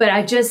 but I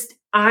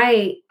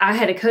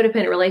had a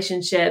codependent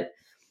relationship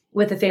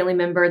with a family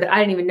member that I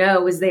didn't even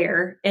know was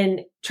there,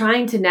 and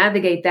trying to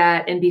navigate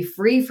that and be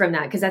free from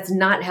that, because that's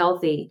not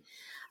healthy.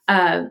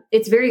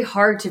 It's very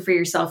hard to free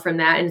yourself from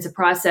that, and it's a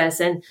process.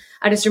 And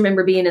I just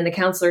remember being in the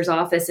counselor's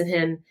office and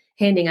him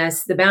handing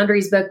us the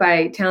Boundaries book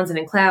by Townsend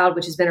and Cloud,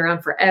 which has been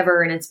around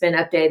forever, and it's been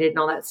updated and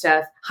all that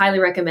stuff. Highly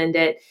recommend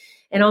it.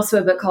 And also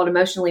a book called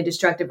Emotionally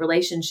Destructive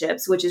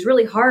Relationships, which is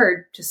really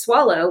hard to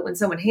swallow when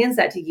someone hands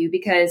that to you,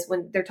 because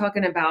when they're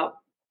talking about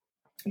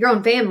your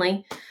own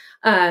family,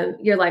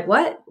 you're like,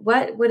 what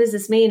does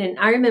this mean? And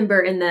I remember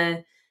in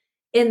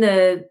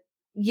the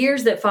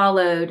years that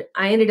followed,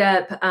 I ended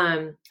up,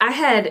 I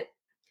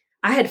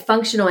had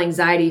functional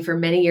anxiety for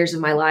many years of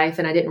my life,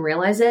 and I didn't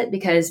realize it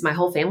because my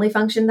whole family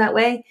functioned that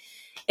way.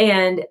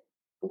 And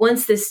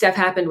once this stuff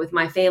happened with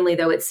my family,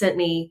 though, it sent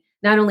me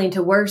not only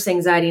into worse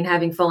anxiety and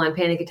having full-on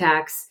panic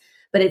attacks,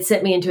 but it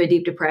sent me into a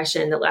deep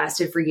depression that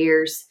lasted for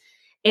years.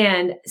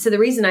 And so the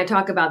reason I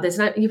talk about this,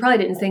 and you probably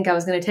didn't think I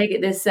was going to take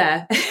it this,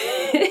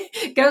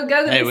 go.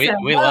 Hey,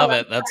 we love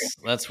it.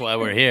 That's why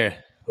we're here.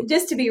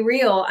 Just to be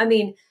real, I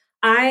mean,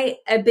 a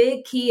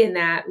big key in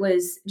that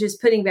was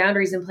just putting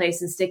boundaries in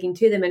place and sticking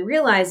to them, and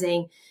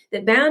realizing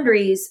that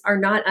boundaries are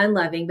not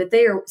unloving, but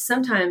they are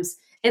sometimes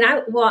And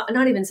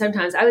not even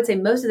sometimes, I would say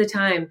most of the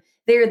time,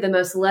 they're the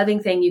most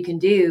loving thing you can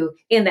do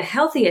and the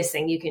healthiest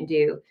thing you can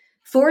do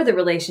for the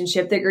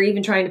relationship that you're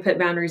even trying to put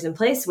boundaries in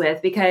place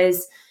with,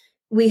 because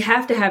we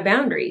have to have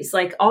boundaries,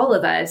 like all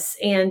of us.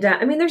 And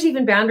there's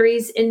even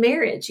boundaries in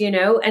marriage,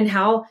 and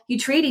how you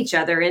treat each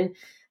other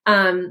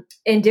and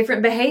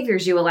different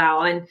behaviors you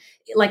allow. And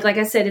like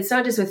I said, it's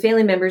not just with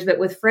family members, but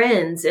with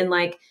friends and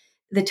like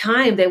the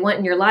time they want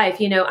in your life.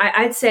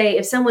 I'd say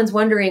if someone's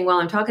wondering while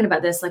I'm talking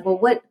about this, like, well,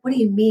 what do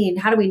you mean?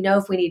 How do we know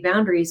if we need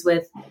boundaries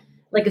with,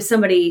 like, if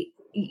somebody,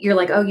 you're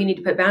like, oh, you need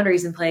to put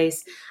boundaries in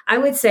place. I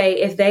would say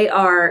if they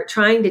are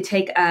trying to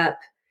take up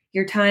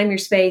your time, your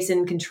space,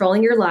 and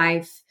controlling your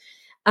life,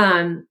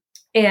 and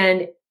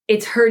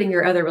it's hurting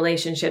your other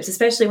relationships,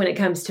 especially when it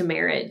comes to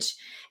marriage.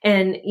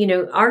 And,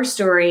 our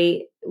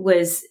story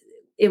was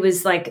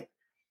like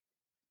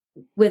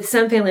with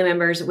some family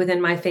members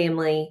within my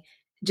family,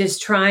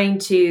 just trying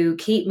to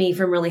keep me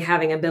from really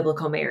having a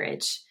biblical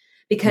marriage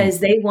because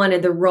they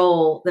wanted the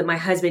role that my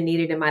husband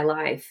needed in my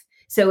life.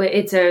 So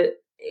it's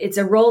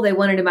a role they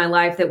wanted in my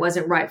life that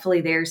wasn't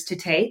rightfully theirs to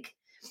take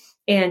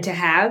and to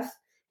have.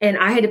 And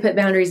I had to put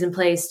boundaries in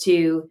place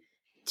to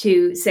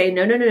say,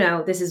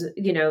 no, this is,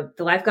 the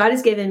life God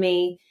has given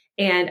me,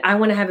 and I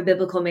want to have a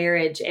biblical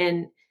marriage.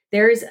 And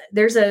there's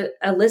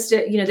a list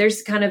of,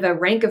 there's kind of a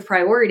rank of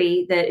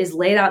priority that is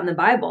laid out in the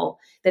Bible,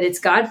 that it's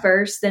God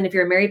first. Then if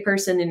you're a married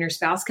person, then your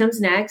spouse comes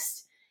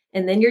next,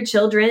 and then your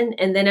children,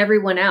 and then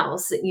everyone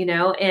else,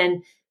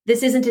 and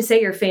this isn't to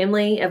say your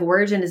family of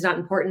origin is not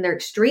important. They're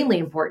extremely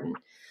important,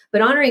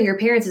 but honoring your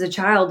parents as a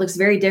child looks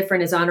very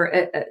different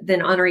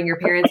than honoring your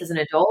parents as an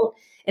adult.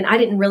 And I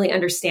didn't really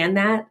understand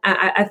that.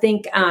 I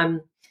think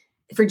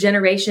for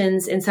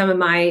generations in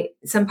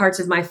some parts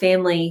of my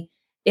family,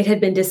 it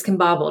had been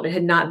discombobulated. It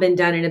had not been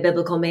done in a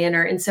biblical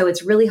manner. And so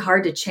it's really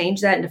hard to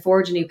change that and to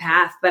forge a new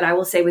path. But I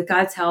will say, with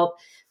God's help,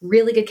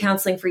 really good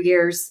counseling for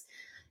years.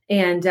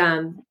 And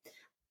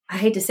I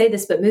hate to say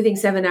this, but moving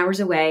 7 hours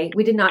away,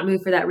 we did not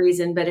move for that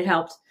reason, but it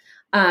helped.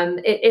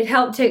 It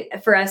helped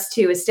for us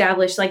to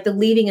establish like the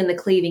leaving and the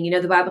cleaving.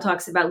 The Bible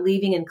talks about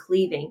leaving and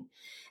cleaving.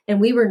 And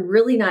we were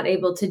really not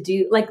able to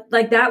do like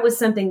that was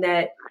something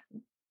that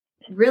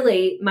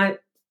really my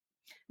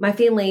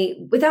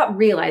family, without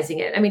realizing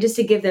it, just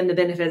to give them the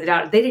benefit of the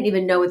doubt, they didn't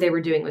even know what they were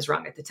doing was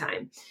wrong at the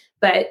time,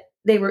 but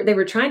they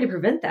were trying to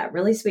prevent that.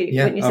 Really sweet.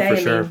 Yeah, wouldn't you say?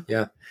 for sure.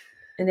 Yeah.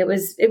 And it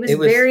was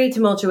very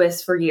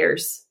tumultuous for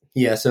years.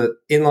 Yeah. So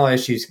in-law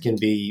issues can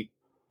be,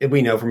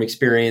 we know from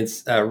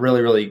experience,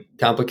 really, really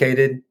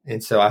complicated.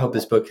 And so I hope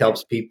this book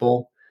helps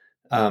people.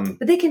 But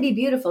they can be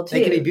beautiful too.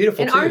 They can be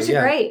beautiful and too. Ours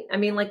are great.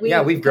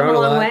 We've grown a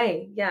long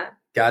way. Yeah.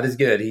 God is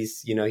good.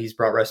 He's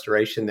brought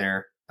restoration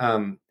there.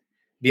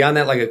 Beyond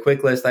that, like a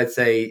quick list, I'd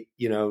say,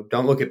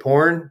 don't look at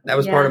porn. That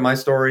was part of my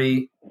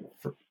story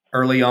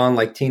early on,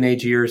 like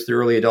teenage years through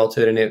early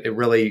adulthood. And it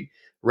really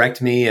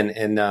wrecked me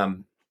and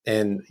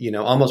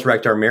almost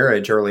wrecked our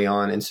marriage early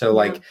on. And so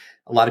like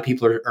a lot of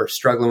people are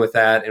struggling with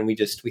that. And we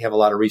have a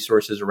lot of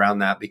resources around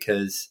that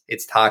because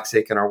it's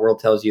toxic and our world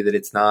tells you that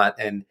it's not.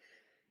 And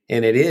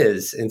it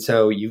is. And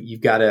so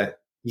you've got to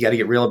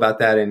get real about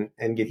that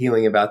and get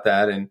healing about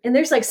that. And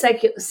there's like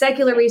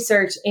secular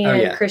research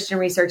and Christian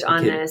research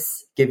on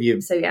this. Give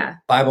you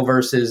Bible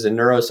verses and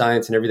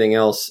neuroscience and everything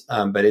else.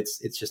 But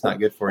it's just not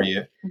good for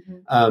you.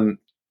 Mm-hmm.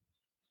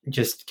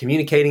 Just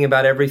communicating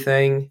about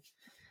everything,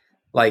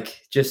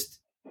 like just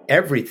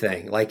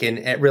everything, like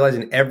and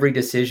realizing every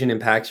decision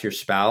impacts your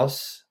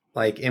spouse.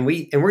 Like, and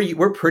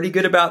we're pretty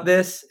good about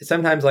this.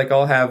 Sometimes like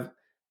I'll have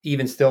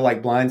even still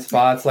like blind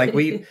spots. Like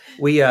we've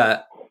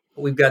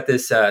got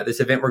this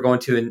event we're going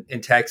to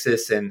in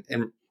Texas, and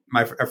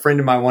a friend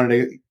of mine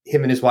wanted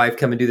him and his wife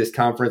come and do this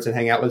conference and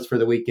hang out with us for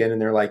the weekend.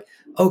 And they're like,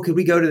 oh, could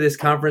we go to this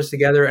conference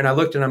together? And I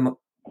looked and I'm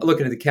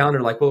looking at the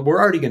calendar like, well,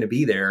 we're already going to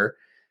be there.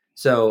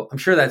 So I'm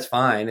sure that's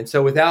fine. And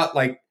so without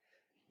like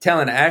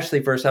telling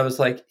Ashley first, I was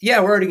like, yeah,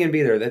 we're already going to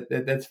be there.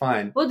 That's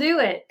fine. We'll do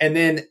it. And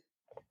then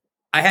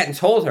I hadn't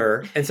told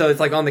her. And so it's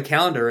like on the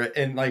calendar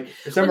and like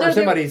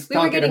somebody's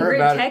talking to her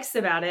about texts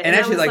about it. And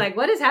I was like,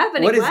 what is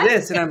happening? What is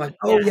this? And I'm like,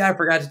 oh yeah, I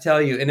forgot to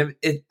tell you.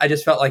 And I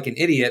just felt like an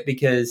idiot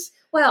because.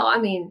 Well,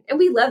 and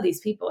we love these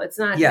people. It's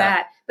not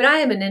that, but I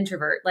am an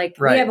introvert. Like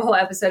we have a whole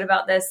episode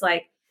about this.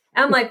 Like,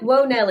 I'm like,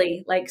 whoa,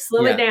 Nelly, like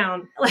slow it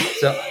down.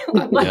 So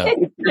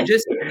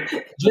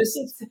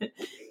just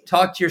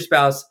talk to your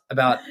spouse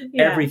about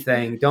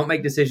everything. Don't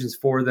make decisions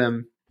for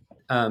them.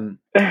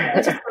 Which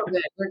is so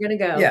good. We're going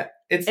to go. Yeah.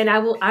 And I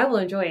will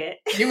enjoy it.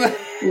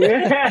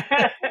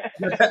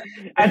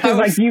 I feel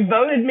like you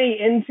voted me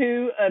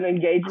into an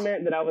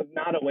engagement that I was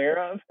not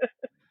aware of.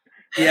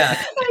 Yeah,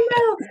 I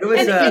know.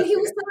 And he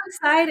was so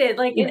excited.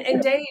 Like,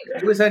 and Dave,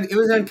 it was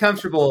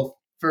uncomfortable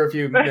for a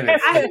few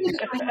minutes. I had to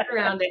get my head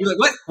around it. You're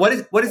like,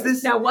 what is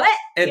this? Now what?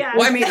 And,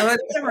 well, I'm already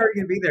going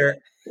to be there.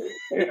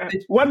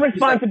 What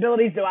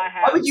responsibilities do I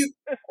have? Why would you?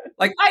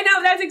 Like, I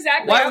know that's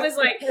exactly. I was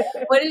like,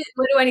 what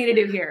do I need to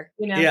do here?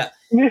 Yeah.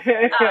 But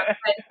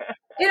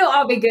it'll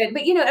all be good.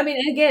 But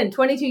again,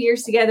 22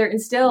 years together, and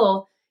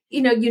still,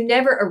 you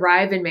never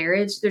arrive in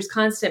marriage. There's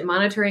constant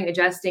monitoring,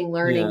 adjusting,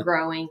 learning,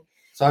 growing.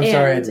 So I'm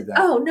sorry I did that.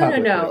 Oh,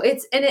 no.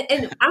 It's, and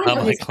I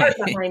know his heart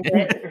behind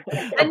it.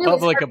 A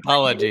public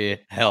apology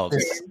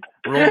helps.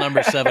 Rule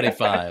number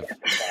 75.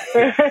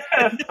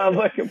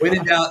 When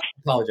in doubt,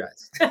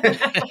 apologize.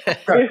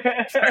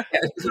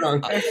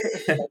 Wrong.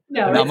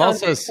 I'm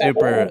also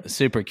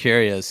super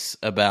curious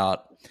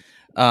about,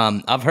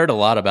 I've heard a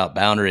lot about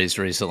boundaries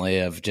recently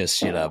of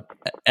just,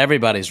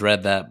 everybody's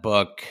read that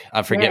book.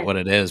 I forget what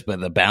it is, but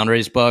the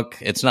Boundaries book,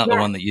 it's not the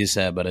one that you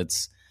said, but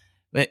it's,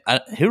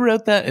 who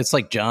wrote that? It's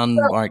like John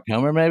Mark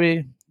Comer,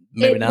 maybe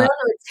not. No,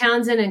 it's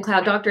Townsend and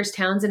Cloud, Doctors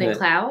Townsend and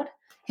Cloud.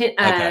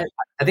 Okay.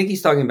 I think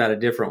he's talking about a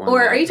different one.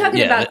 Or are you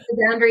talking about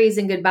The Boundaries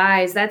and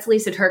Goodbyes? That's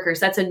Lisa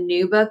Turkers. That's a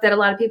new book that a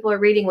lot of people are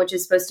reading, which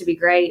is supposed to be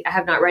great. I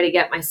have not read it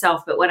yet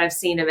myself, but what I've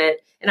seen of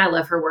it, and I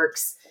love her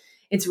works,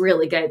 it's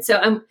really good.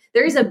 So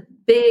there is a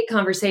big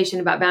conversation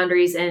about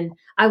boundaries, and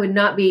I would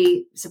not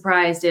be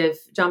surprised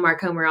if John Mark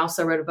Comer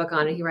also wrote a book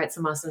on it. He writes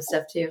some awesome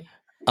stuff too.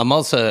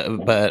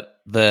 But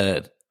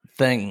the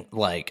thing,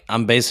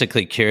 I'm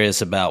basically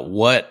curious about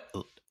what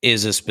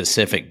is a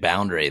specific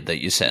boundary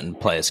that you set in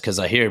place, because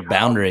I hear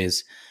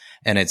boundaries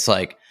and it's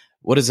like,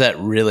 what does that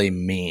really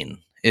mean?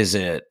 Is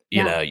it,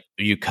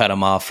 you cut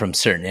them off from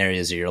certain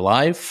areas of your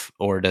life,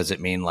 or does it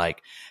mean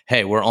like,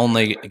 hey, we're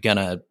only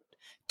gonna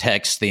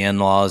text the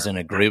in-laws in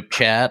a group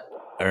chat,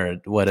 or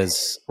what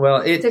is?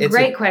 Well, it's a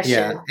great question.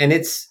 Yeah, and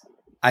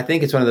I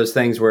think it's one of those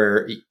things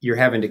where you're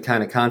having to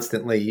kind of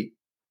constantly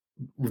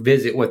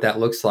visit what that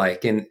looks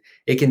like, and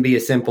it can be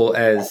as simple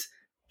as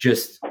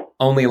just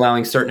only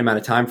allowing a certain amount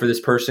of time for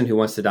this person who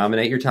wants to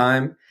dominate your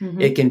time.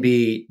 Mm-hmm. It can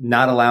be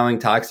not allowing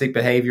toxic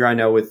behavior. I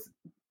know with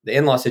the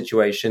in-law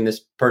situation, this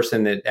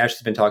person that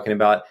Ashley's been talking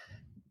about,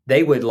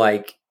 they would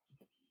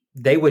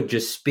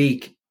just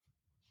speak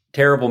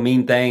terrible,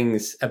 mean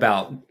things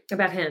about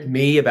him,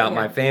 me, about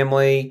my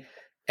family,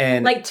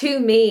 and to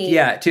me,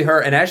 to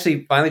her. And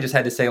Ashley finally just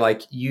had to say,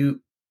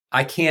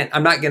 I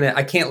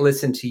can't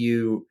listen to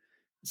you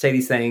say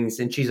these things.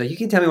 And she's like, you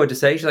can tell me what to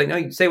say. She's like, no,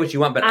 you can say what you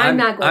want, but I'm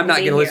not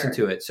going to listen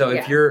to it. So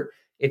if you're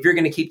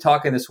going to keep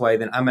talking this way,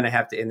 then I'm going to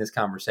have to end this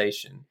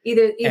conversation.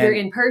 Either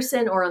in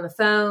person or on the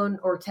phone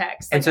or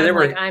text. And so there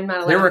were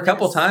a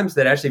couple times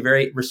that actually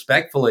very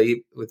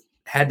respectfully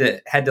had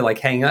to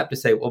hang up to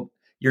say, well,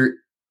 you're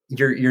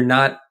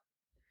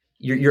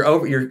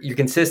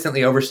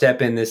consistently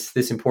overstepping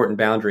this important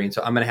boundary. And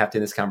so I'm going to have to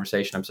end this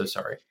conversation. I'm so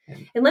sorry.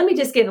 And let me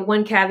just give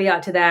one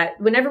caveat to that.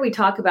 Whenever we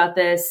talk about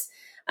this,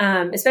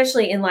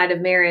 especially in light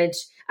of marriage,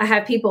 I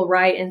have people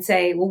write and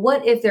say, well,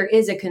 what if there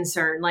is a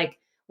concern? Like,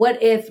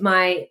 what if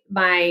my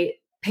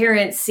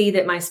parents see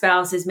that my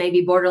spouse is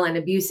maybe borderline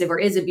abusive or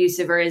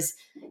is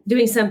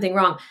doing something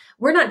wrong?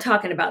 We're not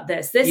talking about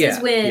this. This is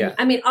when,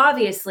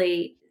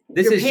 obviously,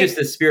 this is just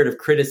the spirit of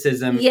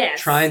criticism,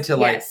 trying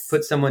to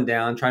put someone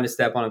down, trying to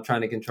step on them,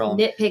 trying to control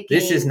them. Nitpicking.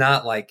 This is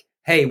not like,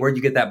 hey, where'd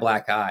you get that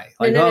black eye?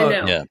 No.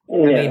 Yeah. I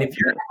mean, if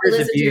you're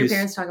listen abuse, to your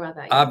parents talk about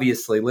that.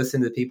 Obviously,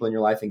 listen to the people in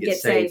your life and get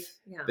safe.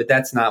 Yeah. But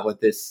that's not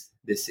what this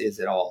is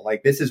at all.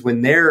 Like, this is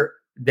when their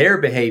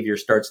behavior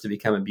starts to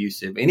become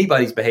abusive.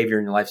 Anybody's behavior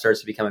in your life starts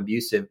to become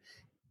abusive.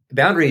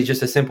 Boundary is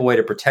just a simple way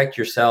to protect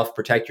yourself,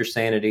 protect your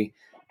sanity,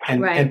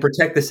 and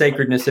protect the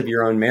sacredness of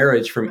your own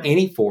marriage from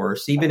any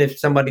force, even if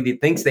somebody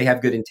thinks they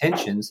have good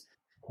intentions,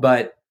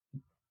 but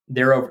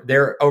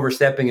they're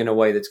overstepping in a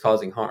way that's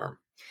causing harm.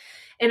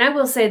 And I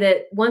will say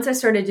that once I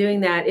started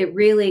doing that, it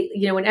really,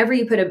 whenever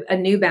you put a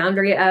new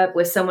boundary up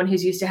with someone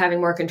who's used to having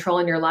more control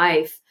in your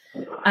life,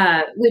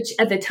 which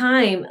at the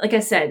time, like I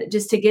said,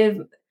 just to give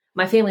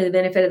my family the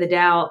benefit of the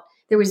doubt,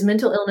 there was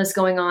mental illness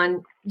going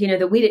on,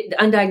 that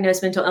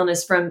undiagnosed mental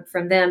illness from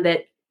them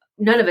that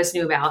none of us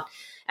knew about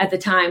at the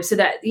time. So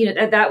that,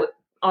 that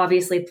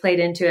obviously played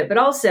into it, but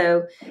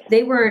also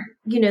they weren't,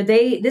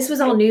 this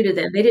was all new to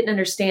them. They didn't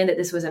understand that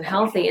this was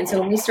unhealthy. And so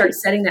when we start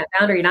setting that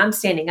boundary and I'm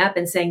standing up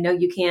and saying, no,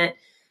 you can't,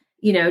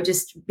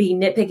 just be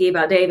nitpicky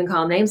about Dave and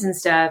call him names and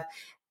stuff.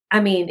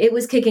 I mean, it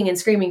was kicking and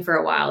screaming for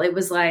a while. It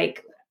was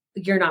like,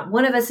 you're not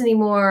one of us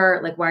anymore.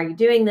 Like, why are you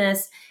doing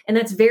this? And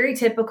that's very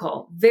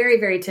typical, very,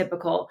 very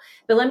typical.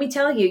 But let me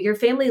tell you, your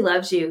family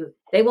loves you.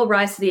 They will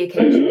rise to the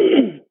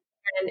occasion.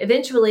 And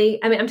eventually,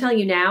 I'm telling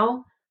you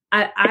now,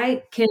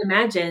 I can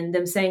imagine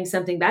them saying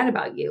something bad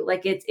about you.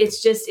 Like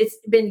it's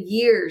been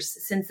years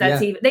since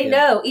that's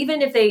know,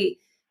 even if they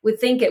would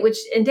think it,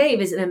 and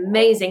Dave is an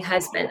amazing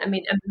husband. I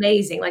mean,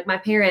 amazing. Like my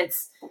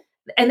parents,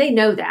 and they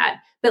know that,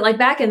 but like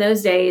back in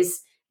those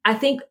days, I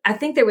think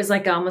there was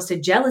like almost a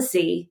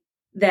jealousy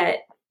that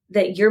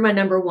you're my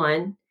number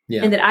one.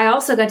 Yeah. And that I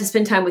also got to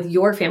spend time with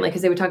your family,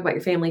 because they would talk about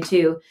your family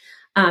too,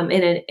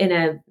 in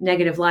a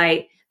negative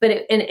light. But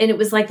it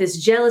was like this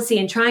jealousy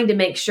and trying to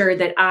make sure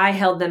that I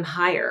held them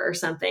higher or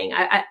something.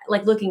 I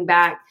like looking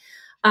back,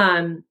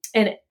 and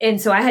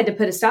so I had to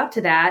put a stop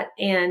to that.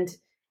 And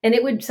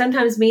it would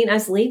sometimes mean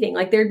us leaving.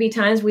 Like there'd be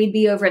times we'd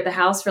be over at the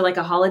house for like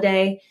a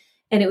holiday,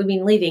 and it would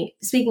mean leaving.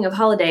 Speaking of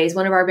holidays,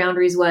 one of our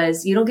boundaries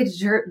was you don't get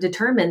to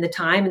determine the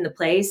time and the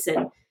place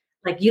and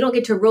Like, you don't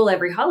get to rule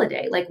every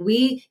holiday. Like,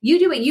 you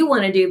do what you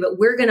want to do, but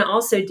we're going to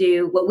also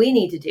do what we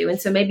need to do. And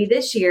so maybe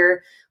this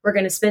year we're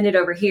going to spend it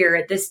over here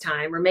at this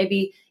time, or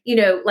maybe,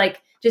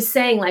 like just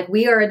saying, like,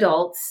 we are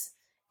adults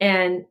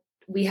and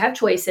we have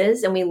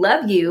choices and we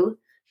love you,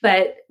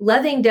 but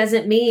loving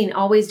doesn't mean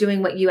always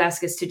doing what you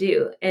ask us to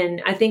do.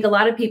 And I think a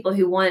lot of people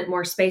who want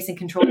more space and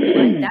control in their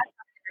life, that's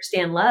how they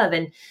understand love.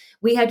 And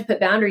we had to put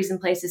boundaries in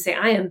place to say,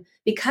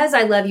 because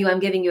I love you, I'm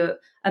giving you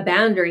a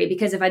boundary,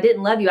 because if I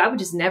didn't love you, I would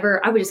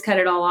just cut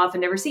it all off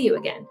and never see you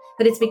again.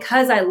 But it's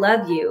because I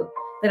love you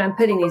that I'm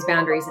putting these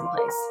boundaries in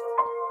place.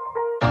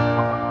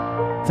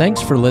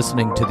 Thanks for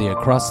listening to the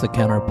Across the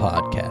Counter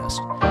podcast.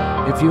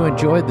 If you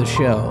enjoyed the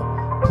show,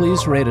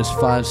 please rate us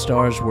 5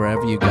 stars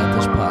wherever you got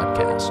this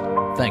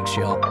podcast. Thanks,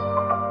 y'all.